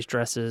in ladies'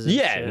 dresses.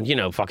 And shit.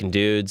 And fucking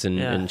dudes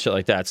and shit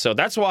like that. So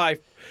that's why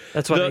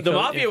the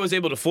Mafia was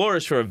able to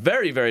flourish for a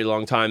very, very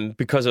long time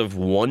because of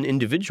one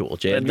individual,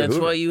 J. And that's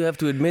why you have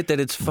to admit that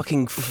it's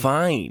fucking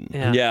fine.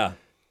 Yeah.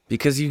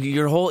 Because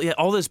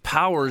all this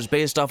power is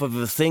based off of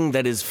a thing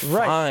that is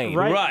fine.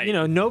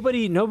 Right.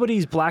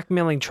 Nobody's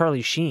blackmailing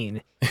Charlie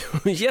Sheen.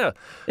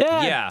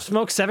 Yeah.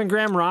 Smoke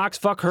 7-gram rocks,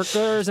 fuck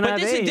hookers, and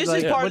this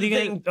is part of the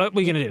thing. What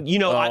are you gonna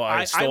do?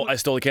 I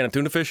stole a can of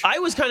tuna fish. I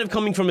was kind of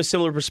coming from a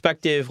similar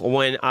perspective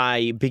when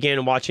I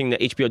began watching the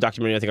HBO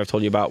documentary I think I've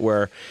told you about,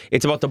 where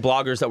it's about the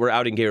bloggers that were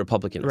outing gay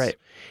Republicans. Right.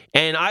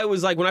 And I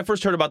was like, when I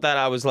first heard about that,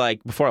 I was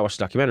like, before I watched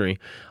the documentary,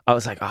 I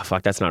was like, oh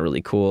fuck, that's not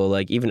really cool.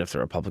 Like, even if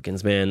they're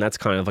Republicans, man, that's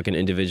kind of like an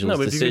individual's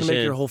decision. decision. If you're gonna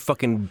make your whole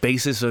fucking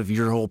basis of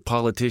your whole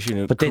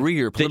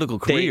political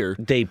career,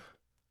 they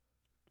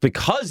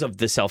because of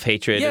the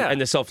self-hatred and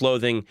the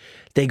self-loathing,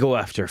 they go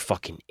after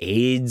fucking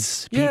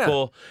AIDS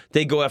people.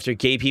 They go after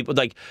gay people.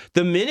 Like,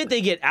 the minute they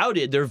get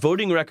outed, their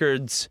voting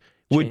records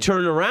would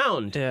turn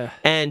around. Yeah.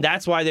 And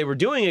that's why they were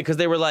doing it, because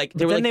they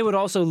would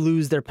also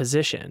lose their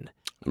position.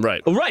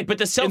 Right. Right, but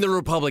in the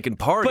Republican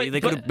Party, they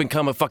could have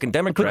become a fucking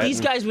Democrat. But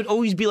these guys would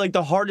always be like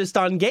the hardest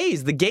on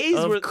gays. The gays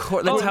were... Of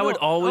course, that's how it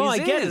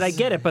always is. I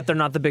get it, but they're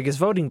not the biggest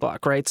voting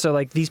bloc, right? So,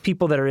 like, these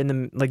people that are in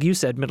the, like you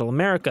said, middle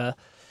America,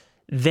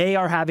 they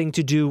are having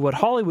to do what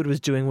Hollywood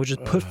was doing, which is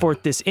put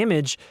forth this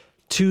image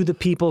to the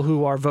people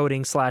who are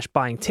voting /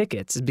 buying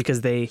tickets, because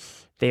they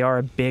are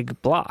a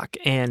big block,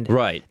 and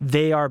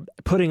they are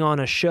putting on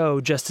a show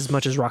just as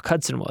much as Rock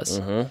Hudson was.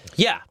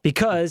 Yeah.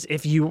 Because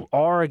if you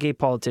are a gay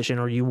politician,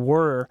 or you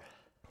were,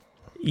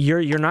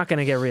 you're not going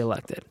to get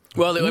reelected.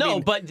 Well, I No,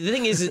 mean, but the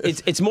thing is,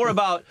 it's more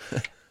about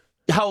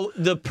how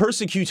the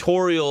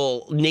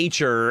persecutorial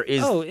nature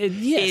is.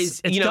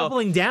 Yes, it's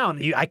doubling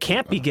down. I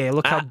can't be gay.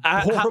 Look how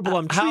horrible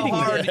I'm treating you.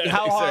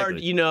 How hard,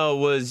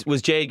 Exactly.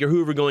 was J. Edgar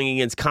Hoover going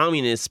against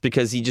communists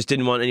because he just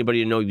didn't want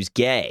anybody to know he was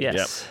gay.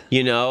 Yes,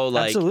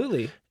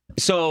 Absolutely.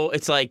 So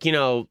it's like,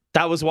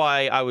 that was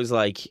why I was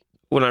like,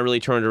 when I really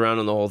turned around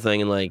on the whole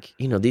thing and like,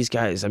 these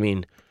guys, I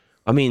mean,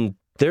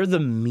 they're the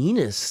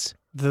meanest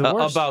the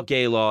worst. about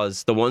gay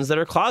laws, the ones that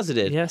are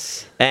closeted.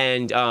 Yes,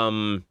 And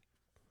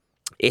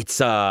it's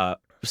so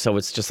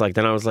it's just like,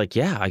 then I was like,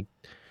 yeah,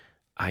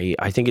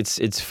 I think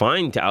it's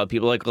fine to out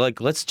people,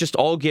 like let's just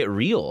all get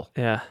real.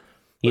 yeah.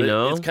 You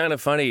know? It's kind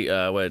of funny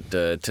what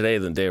today,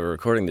 the day we're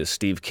recording this,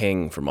 Steve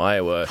King from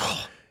Iowa,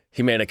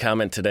 he made a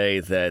comment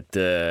today that,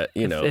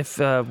 If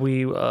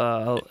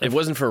it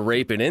wasn't for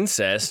rape and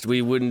incest,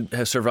 we wouldn't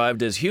have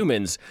survived as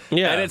humans.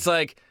 Yeah. And it's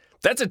like,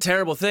 that's a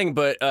terrible thing,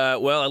 but,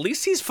 well, at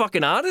least he's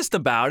fucking honest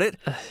about it.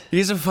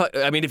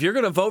 If you're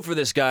going to vote for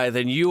this guy,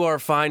 then you are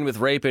fine with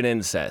rape and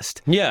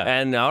incest. Yeah.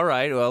 And, all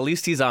right, well, at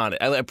least he's on it.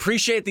 I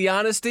appreciate the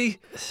honesty.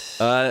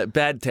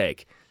 Bad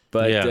take.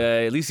 But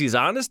at least he's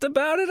honest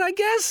about it, I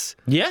guess.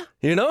 Yeah.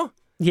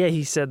 yeah,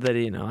 he said that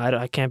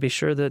I can't be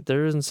sure that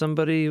there isn't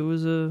somebody who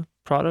was a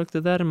product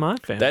of that in my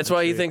family. That's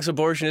why he thinks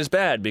abortion is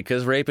bad,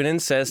 because rape and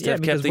incest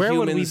have kept the where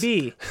humans. would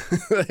we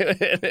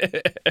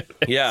be?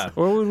 Yeah.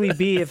 Where would we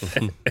be if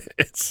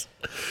It's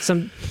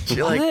some?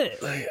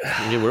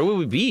 Yeah, where would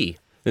we be?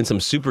 In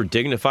some super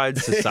dignified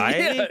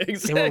society? yeah, There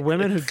exactly. were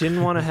women who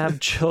didn't want to have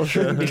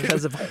children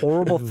because of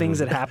horrible things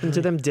that happened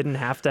to them, didn't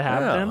have to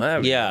have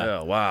them. Yeah.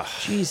 Oh, wow.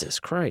 Jesus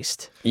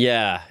Christ.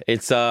 Yeah.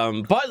 It's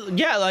but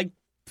yeah, like,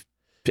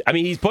 I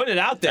mean, he's putting it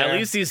out there. At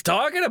least he's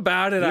talking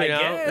about it, I You know,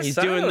 guess. he's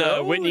I doing don't the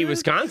know. Whitney,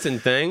 Wisconsin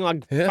thing.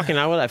 Like, fucking,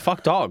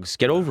 fuck dogs.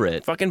 Get over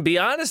it. Fucking be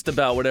honest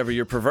about whatever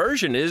your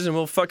perversion is, and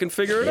we'll fucking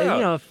figure it Yeah,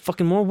 out. if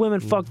fucking more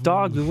women fuck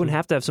dogs, we wouldn't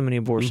have to have so many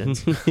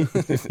abortions.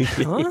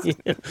 Huh?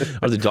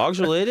 Are the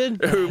dogs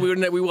related?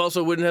 we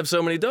also wouldn't have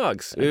so many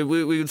dogs. We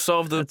would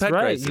solve the That's pet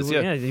right. crisis.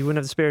 You wouldn't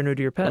have to spare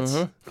neuter your pets.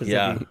 Because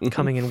Yeah. they'd be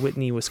coming in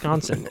Whitney,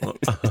 Wisconsin.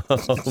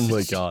 Oh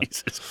my god.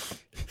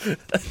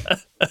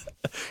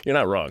 You're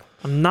not wrong.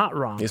 I'm not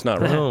wrong. He's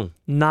not wrong. Oh,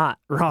 Not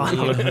wrong.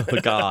 oh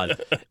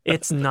god.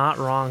 It's not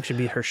wrong should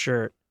be her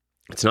shirt.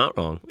 It's not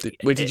wrong.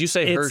 Wait, did you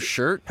say her It's-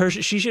 shirt?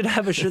 She should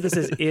have a shirt that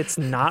says "It's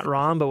not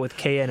wrong," but with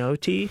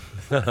KNOT.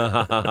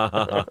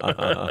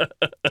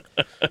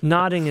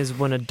 Nodding is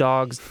when a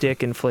dog's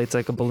dick inflates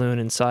like a balloon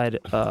inside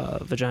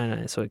a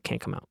vagina, so it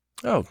can't come out.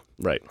 Oh,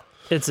 right.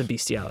 It's a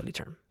bestiality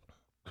term.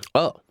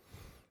 Oh.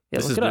 Yeah,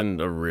 This has look it up. been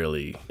a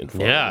really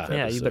informative Yeah.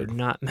 Yeah, you better episode.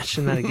 not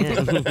mention that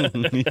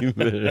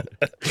again.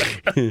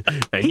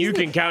 And you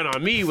can count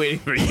on me waiting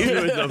for you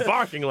in the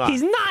parking lot.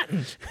 He's not.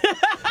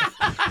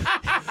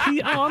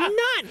 I'm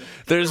not.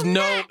 There's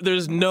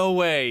no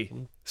way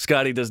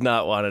Scotty does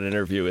not want an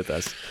interview with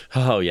us.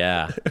 Oh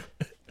yeah.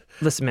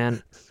 Listen,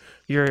 man,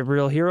 you're a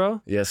real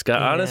hero Yeah,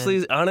 Scott.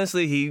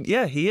 Honestly, he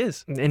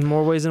is. in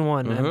more ways than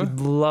one. I would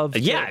love.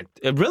 To. Yeah,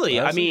 really.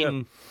 I Absolutely,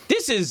 mean,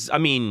 this is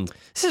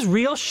this is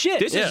real shit.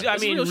 this is Yeah,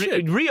 this is real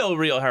shit.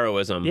 real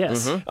heroism.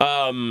 Yes.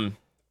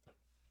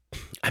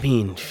 I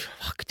mean,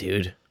 fuck,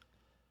 dude.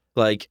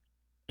 Like,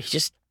 he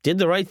just did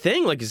the right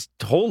thing, like his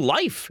whole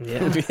life.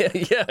 Yeah.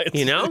 yeah. It's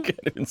You know? kind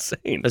of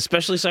insane.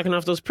 Especially sucking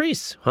off those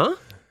priests, huh?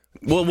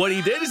 Well, what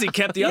he did is he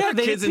kept the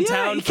other kids in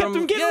town he kept from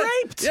them getting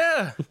raped.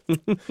 Yeah,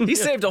 he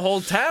saved a whole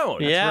town.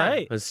 Yeah,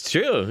 right. That's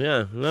true.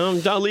 Yeah. No,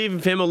 don't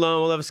leave him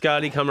alone. We'll have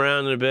Scotty come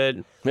around in a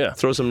bit. Yeah.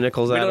 Throw some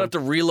nickels We at don't him. have to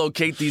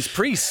relocate these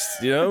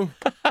priests, you know?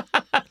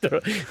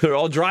 They're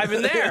all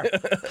driving there.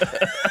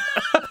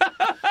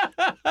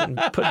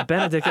 Put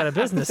Benedict out of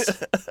business.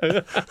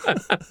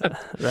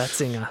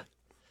 Ratzinger.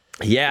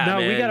 Yeah, No,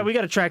 man. we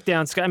gotta track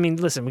down Scott. I mean,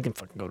 listen, we can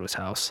fucking go to his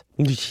house.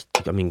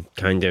 I mean,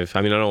 kind of.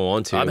 I mean, I don't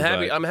want to. I'm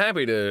happy. but- I'm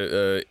happy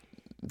to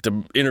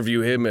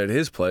interview him at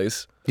his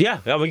place. Yeah,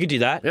 we could do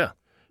that. Yeah,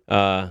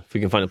 If we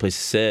can find a place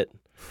to sit.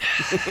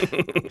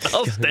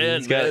 I'll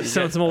stand. got- man.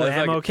 Selling some old That's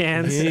ammo like-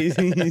 cans.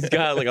 He's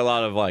got like a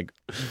lot of like,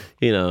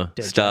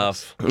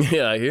 stuff.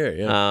 Yeah, I hear.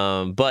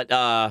 Yeah. But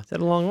He's had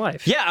a long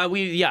life. yeah,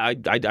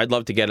 I'd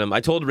love to get him. I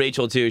told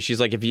Rachel too.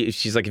 She's like, if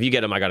you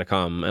get him, I gotta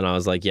come. And I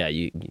was like, yeah,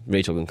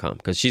 Rachel can come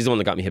because she's the one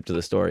that got me hip to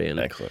the story. And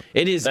Excellent.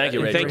 It is. Thank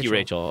you, Thank you,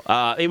 Rachel.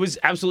 It was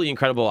absolutely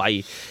incredible.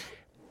 I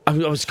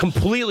was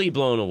completely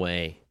blown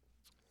away.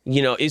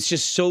 It's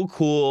just so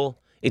cool.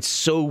 It's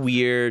so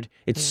weird.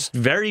 It's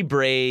very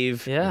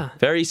brave. Yeah.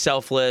 Very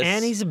selfless.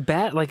 And he's a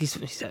bat. Like he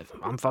said,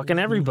 I'm fucking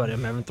everybody.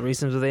 I'm having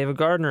threesomes with Ava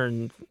Gardner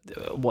and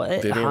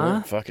what? Did he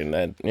Huh? fucking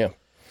that? Yeah.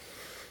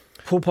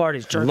 Pool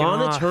parties, jerking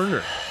Lana off.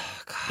 Turner,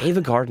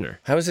 Ava Gardner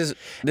How is his?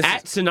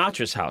 at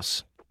Sinatra's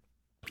house.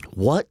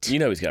 What? You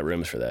know he's got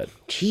rooms for that.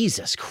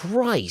 Jesus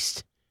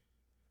Christ.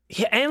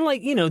 Yeah, and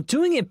like,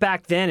 doing it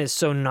back then is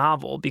so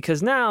novel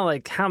because now,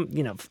 like, how,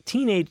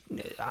 teenage.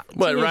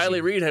 Riley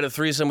Reid had a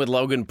threesome with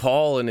Logan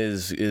Paul and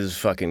his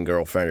fucking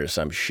girlfriend or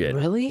some shit.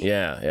 Really?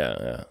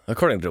 Yeah.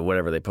 According to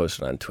whatever they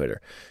posted on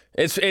Twitter,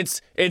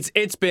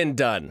 it's been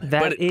done.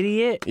 That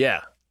idiot?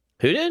 Yeah.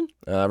 Who did?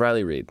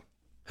 Riley Reid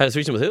Had a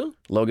threesome with who?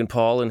 Logan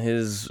Paul and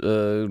his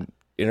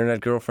internet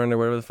girlfriend or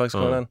whatever the fuck's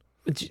going on.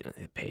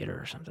 They paid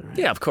her or something, right?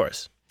 Yeah, of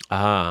course.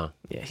 Ah.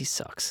 Yeah, he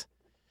sucks.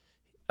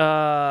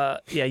 Yeah,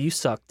 you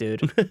suck,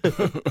 dude. I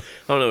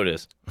don't know who it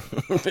is.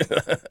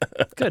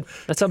 Good.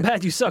 That's how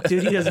bad you suck,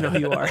 dude. He doesn't know who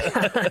you are.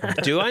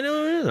 Do I know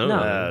who it is? I don't No.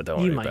 know. Don't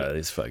you worry might. about it.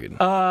 He's fucking.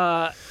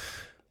 I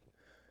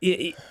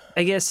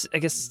guess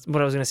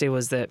what I was gonna say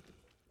was that,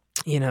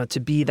 to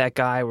be that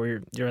guy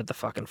where you're at the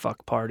fucking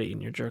fuck party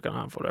and you're jerking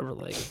off, whatever,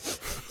 like,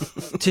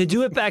 to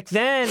do it back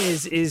then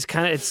is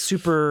kind of, it's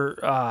super.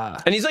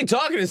 And he's like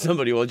talking to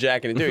somebody while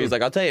jacking it too. He's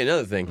like, I'll tell you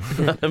another thing.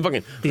 I'm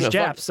fucking. These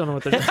Japs don't know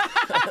what they're doing.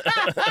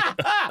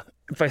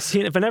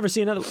 If I never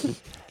see another one.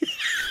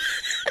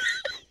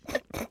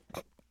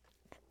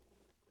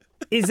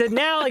 Is that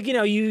now, like,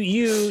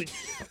 you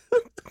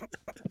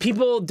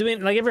people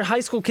doing, like, every high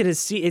school kid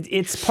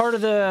it's part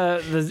of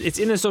the it's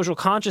in the social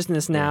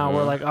consciousness now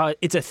where, like,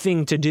 it's a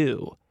thing to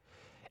do.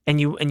 And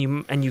you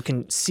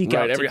can seek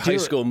out every to high do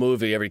school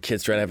movie, every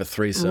kid's trying to have a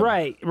threesome.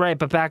 Right.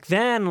 But back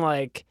then,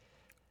 like,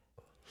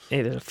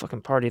 hey, there's a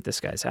fucking party at this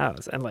guy's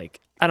house, and,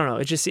 like, I don't know.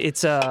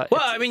 It's Well,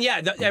 I mean, yeah,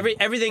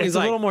 everything it's is a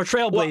like little more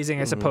trailblazing,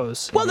 I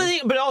suppose. Well,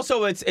 but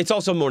also it's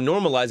also more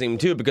normalizing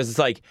too because it's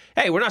like,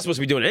 hey, we're not supposed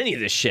to be doing any of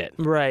this shit.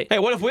 Right. Hey,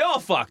 what if we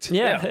all fucked?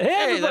 Yeah. Hey, Hey,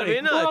 that'd everybody,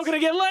 be nuts. we're all gonna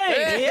get laid.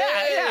 Hey,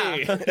 yeah.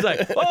 It's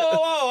like,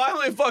 whoa, I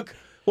only fuck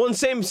one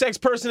same-sex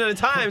person at a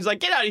time. It's like,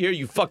 get out of here,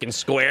 you fucking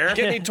square.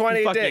 Give me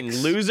 20 fucking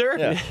dicks. loser.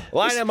 Yeah.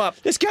 Line him up.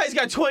 This guy's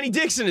got 20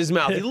 dicks in his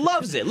mouth. He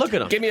loves it. Look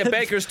at him. Give me a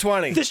Baker's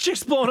 20. This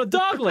chick's blowing a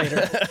dog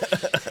later.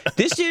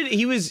 This dude,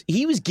 he was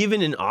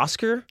given an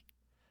Oscar.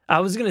 I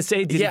was gonna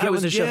say, did he get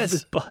one to shove yes.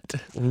 his butt?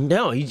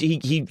 No,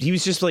 he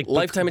was just like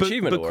Lifetime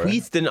Achievement Award.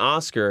 bequeathed an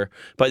Oscar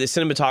by the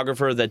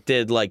cinematographer that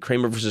did like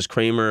Kramer versus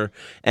Kramer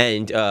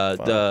and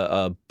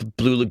the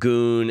Blue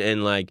Lagoon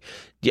and like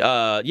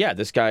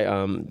this guy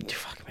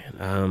fuck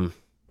man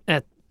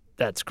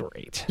That's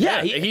great.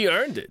 yeah he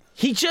earned it.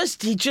 he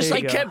just There you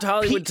like go. Kept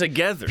Hollywood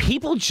together.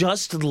 people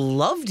just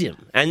loved him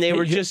and they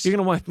were just You're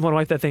gonna want to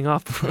wipe that thing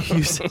off before you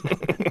use it.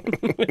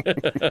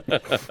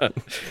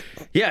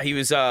 yeah he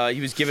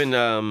was given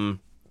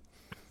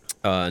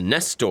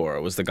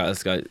Nestor was the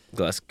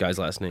guy's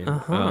last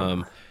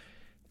name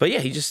but yeah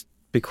he just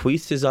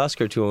bequeathed his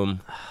Oscar to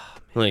him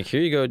like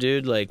here you go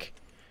dude like.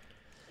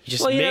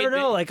 Just Well, you never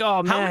know. Like,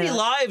 oh man, how many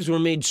lives were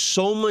made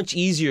so much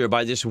easier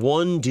by this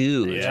one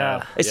dude?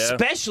 Yeah.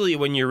 Especially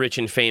when you're rich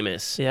and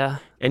famous. Yeah,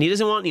 And he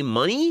doesn't want any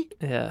money?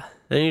 yeah.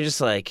 Then you're just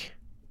like,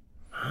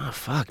 oh,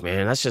 fuck,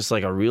 man. That's just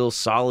like a real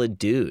solid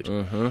dude.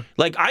 Mm-hmm.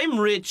 Like, I'm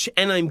rich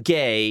and I'm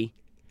gay,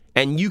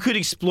 and you could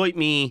exploit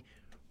me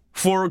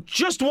for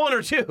just one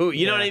or two.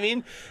 You know what I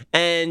mean?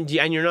 And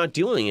you're not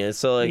doing it.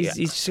 So, like, He's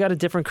just got a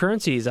different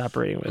currency he's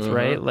operating with,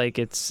 right? Like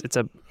it's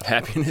a.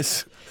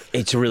 Happiness.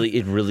 it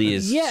really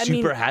is Yeah, I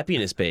mean, super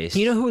happiness based.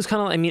 You know who was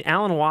kind of? I mean,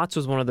 Alan Watts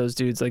was one of those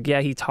dudes. Like,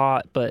 yeah, he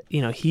taught, but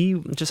he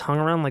just hung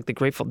around like the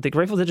Grateful. The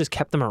Grateful Dead just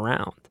kept him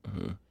around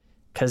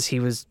because he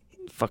was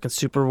fucking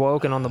super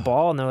woke and on the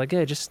ball, and they're like,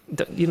 yeah, just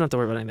you don't have to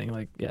worry about anything.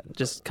 Like, yeah,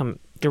 just come.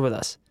 You're with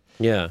us.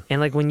 Yeah. And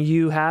like when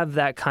you have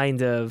that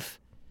kind of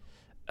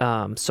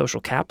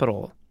social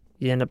capital,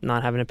 you end up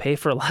not having to pay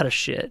for a lot of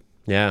shit.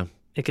 Yeah.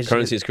 Because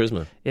Currency is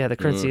charisma. Yeah, the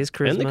currency is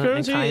charisma And the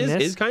currency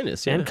kindness, is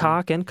kindness. Yeah. and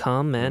cock and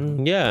cum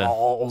and Yeah.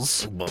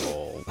 balls.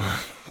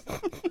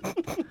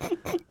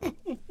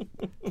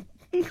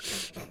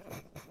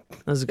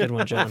 That was a good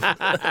one, John.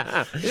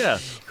 Yeah.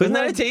 Wasn't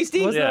that a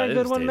tasty? Wasn't Yeah, that a it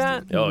good was one, tasty.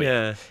 Matt? Oh,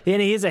 yeah. And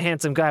he is a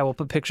handsome guy. We'll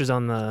put pictures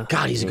on the.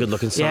 God, he's a good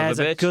looking son Yeah, of he's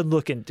a a bitch. good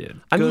looking dude.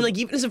 I mean, Good- like,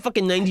 even as a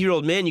fucking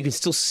 90-year-old man, you can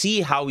still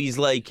see how he's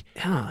like,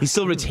 Yeah. he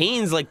still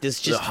retains like this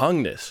The just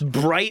hungness.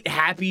 bright,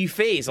 happy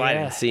face. Well, I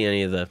Yeah. didn't see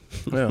any of the.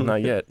 Well,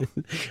 not yet.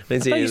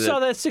 Didn't see I any thought you of saw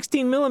the, that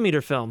 16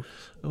 millimeter film.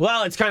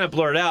 Well, it's kind of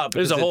blurred out.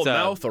 There's a because whole it's,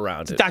 mouth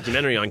around It's a it.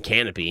 documentary on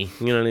Canopy.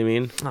 You know what I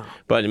mean? Oh.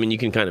 But I mean, you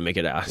can kind of make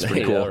it out. It's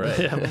pretty Yeah, cool. right.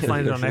 Yeah, we'll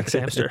find it on X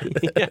Hamster.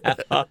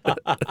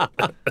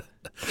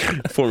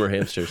 Former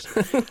hamsters.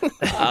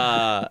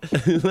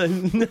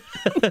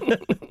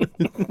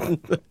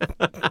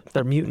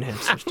 They're mutant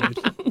hamsters,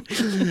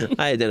 dude.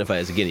 I identify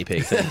as a guinea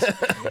pig. Thanks.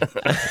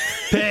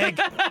 Pig.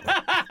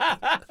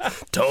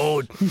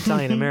 Toad.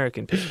 Italian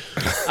American pig.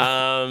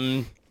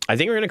 I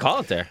think we're gonna call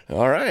it there.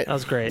 All right. That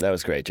was great. That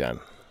was great, John.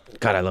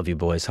 God, I love you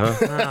boys,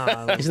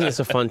 huh? Isn't this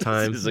a fun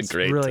time? This is a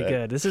great really time.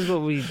 good. This is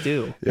what we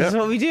do. This is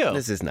what we do.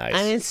 This is nice.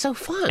 And it's so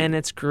fun. And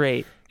it's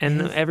great.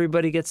 And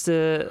everybody gets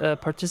to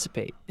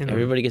participate. In it.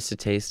 Everybody gets to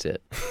taste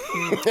it.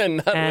 and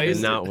not And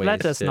waste not it.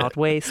 let us waste it. not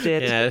waste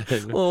it. Yeah.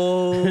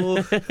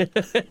 Oh.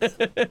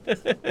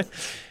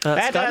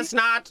 Let Scotty? us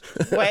not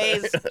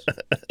waste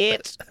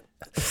it.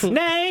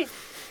 Nay.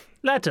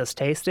 Let us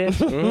taste it.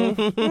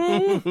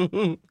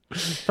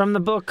 From the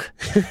book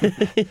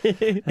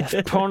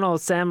Porno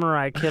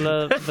Samurai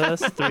Killer,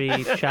 verse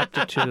 3,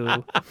 chapter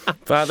 2.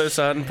 Father,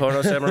 son,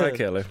 porno samurai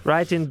killer.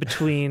 Right in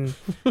between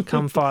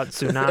Comfort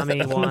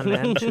Tsunami 1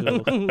 and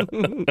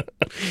 2.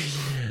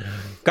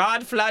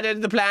 God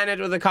flooded the planet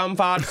with a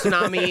comfort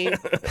tsunami,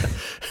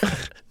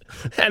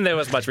 And there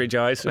was much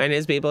rejoicing. and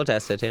his people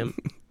tested him.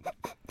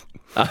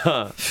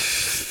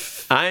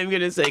 I'm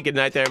going to say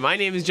goodnight there. My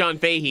name is John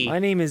Fahey. My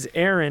name is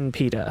Aaron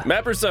Pita.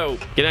 Mapper so.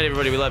 Good night,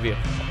 everybody. We love you.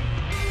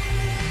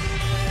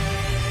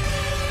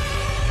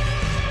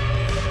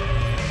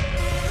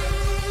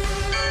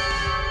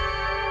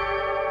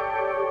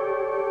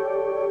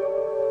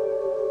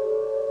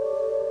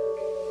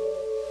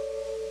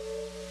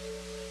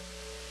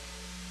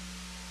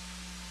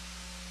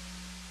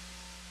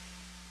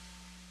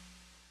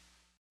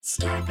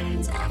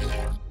 Starburns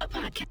Audio, a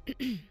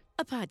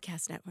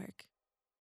podcast network.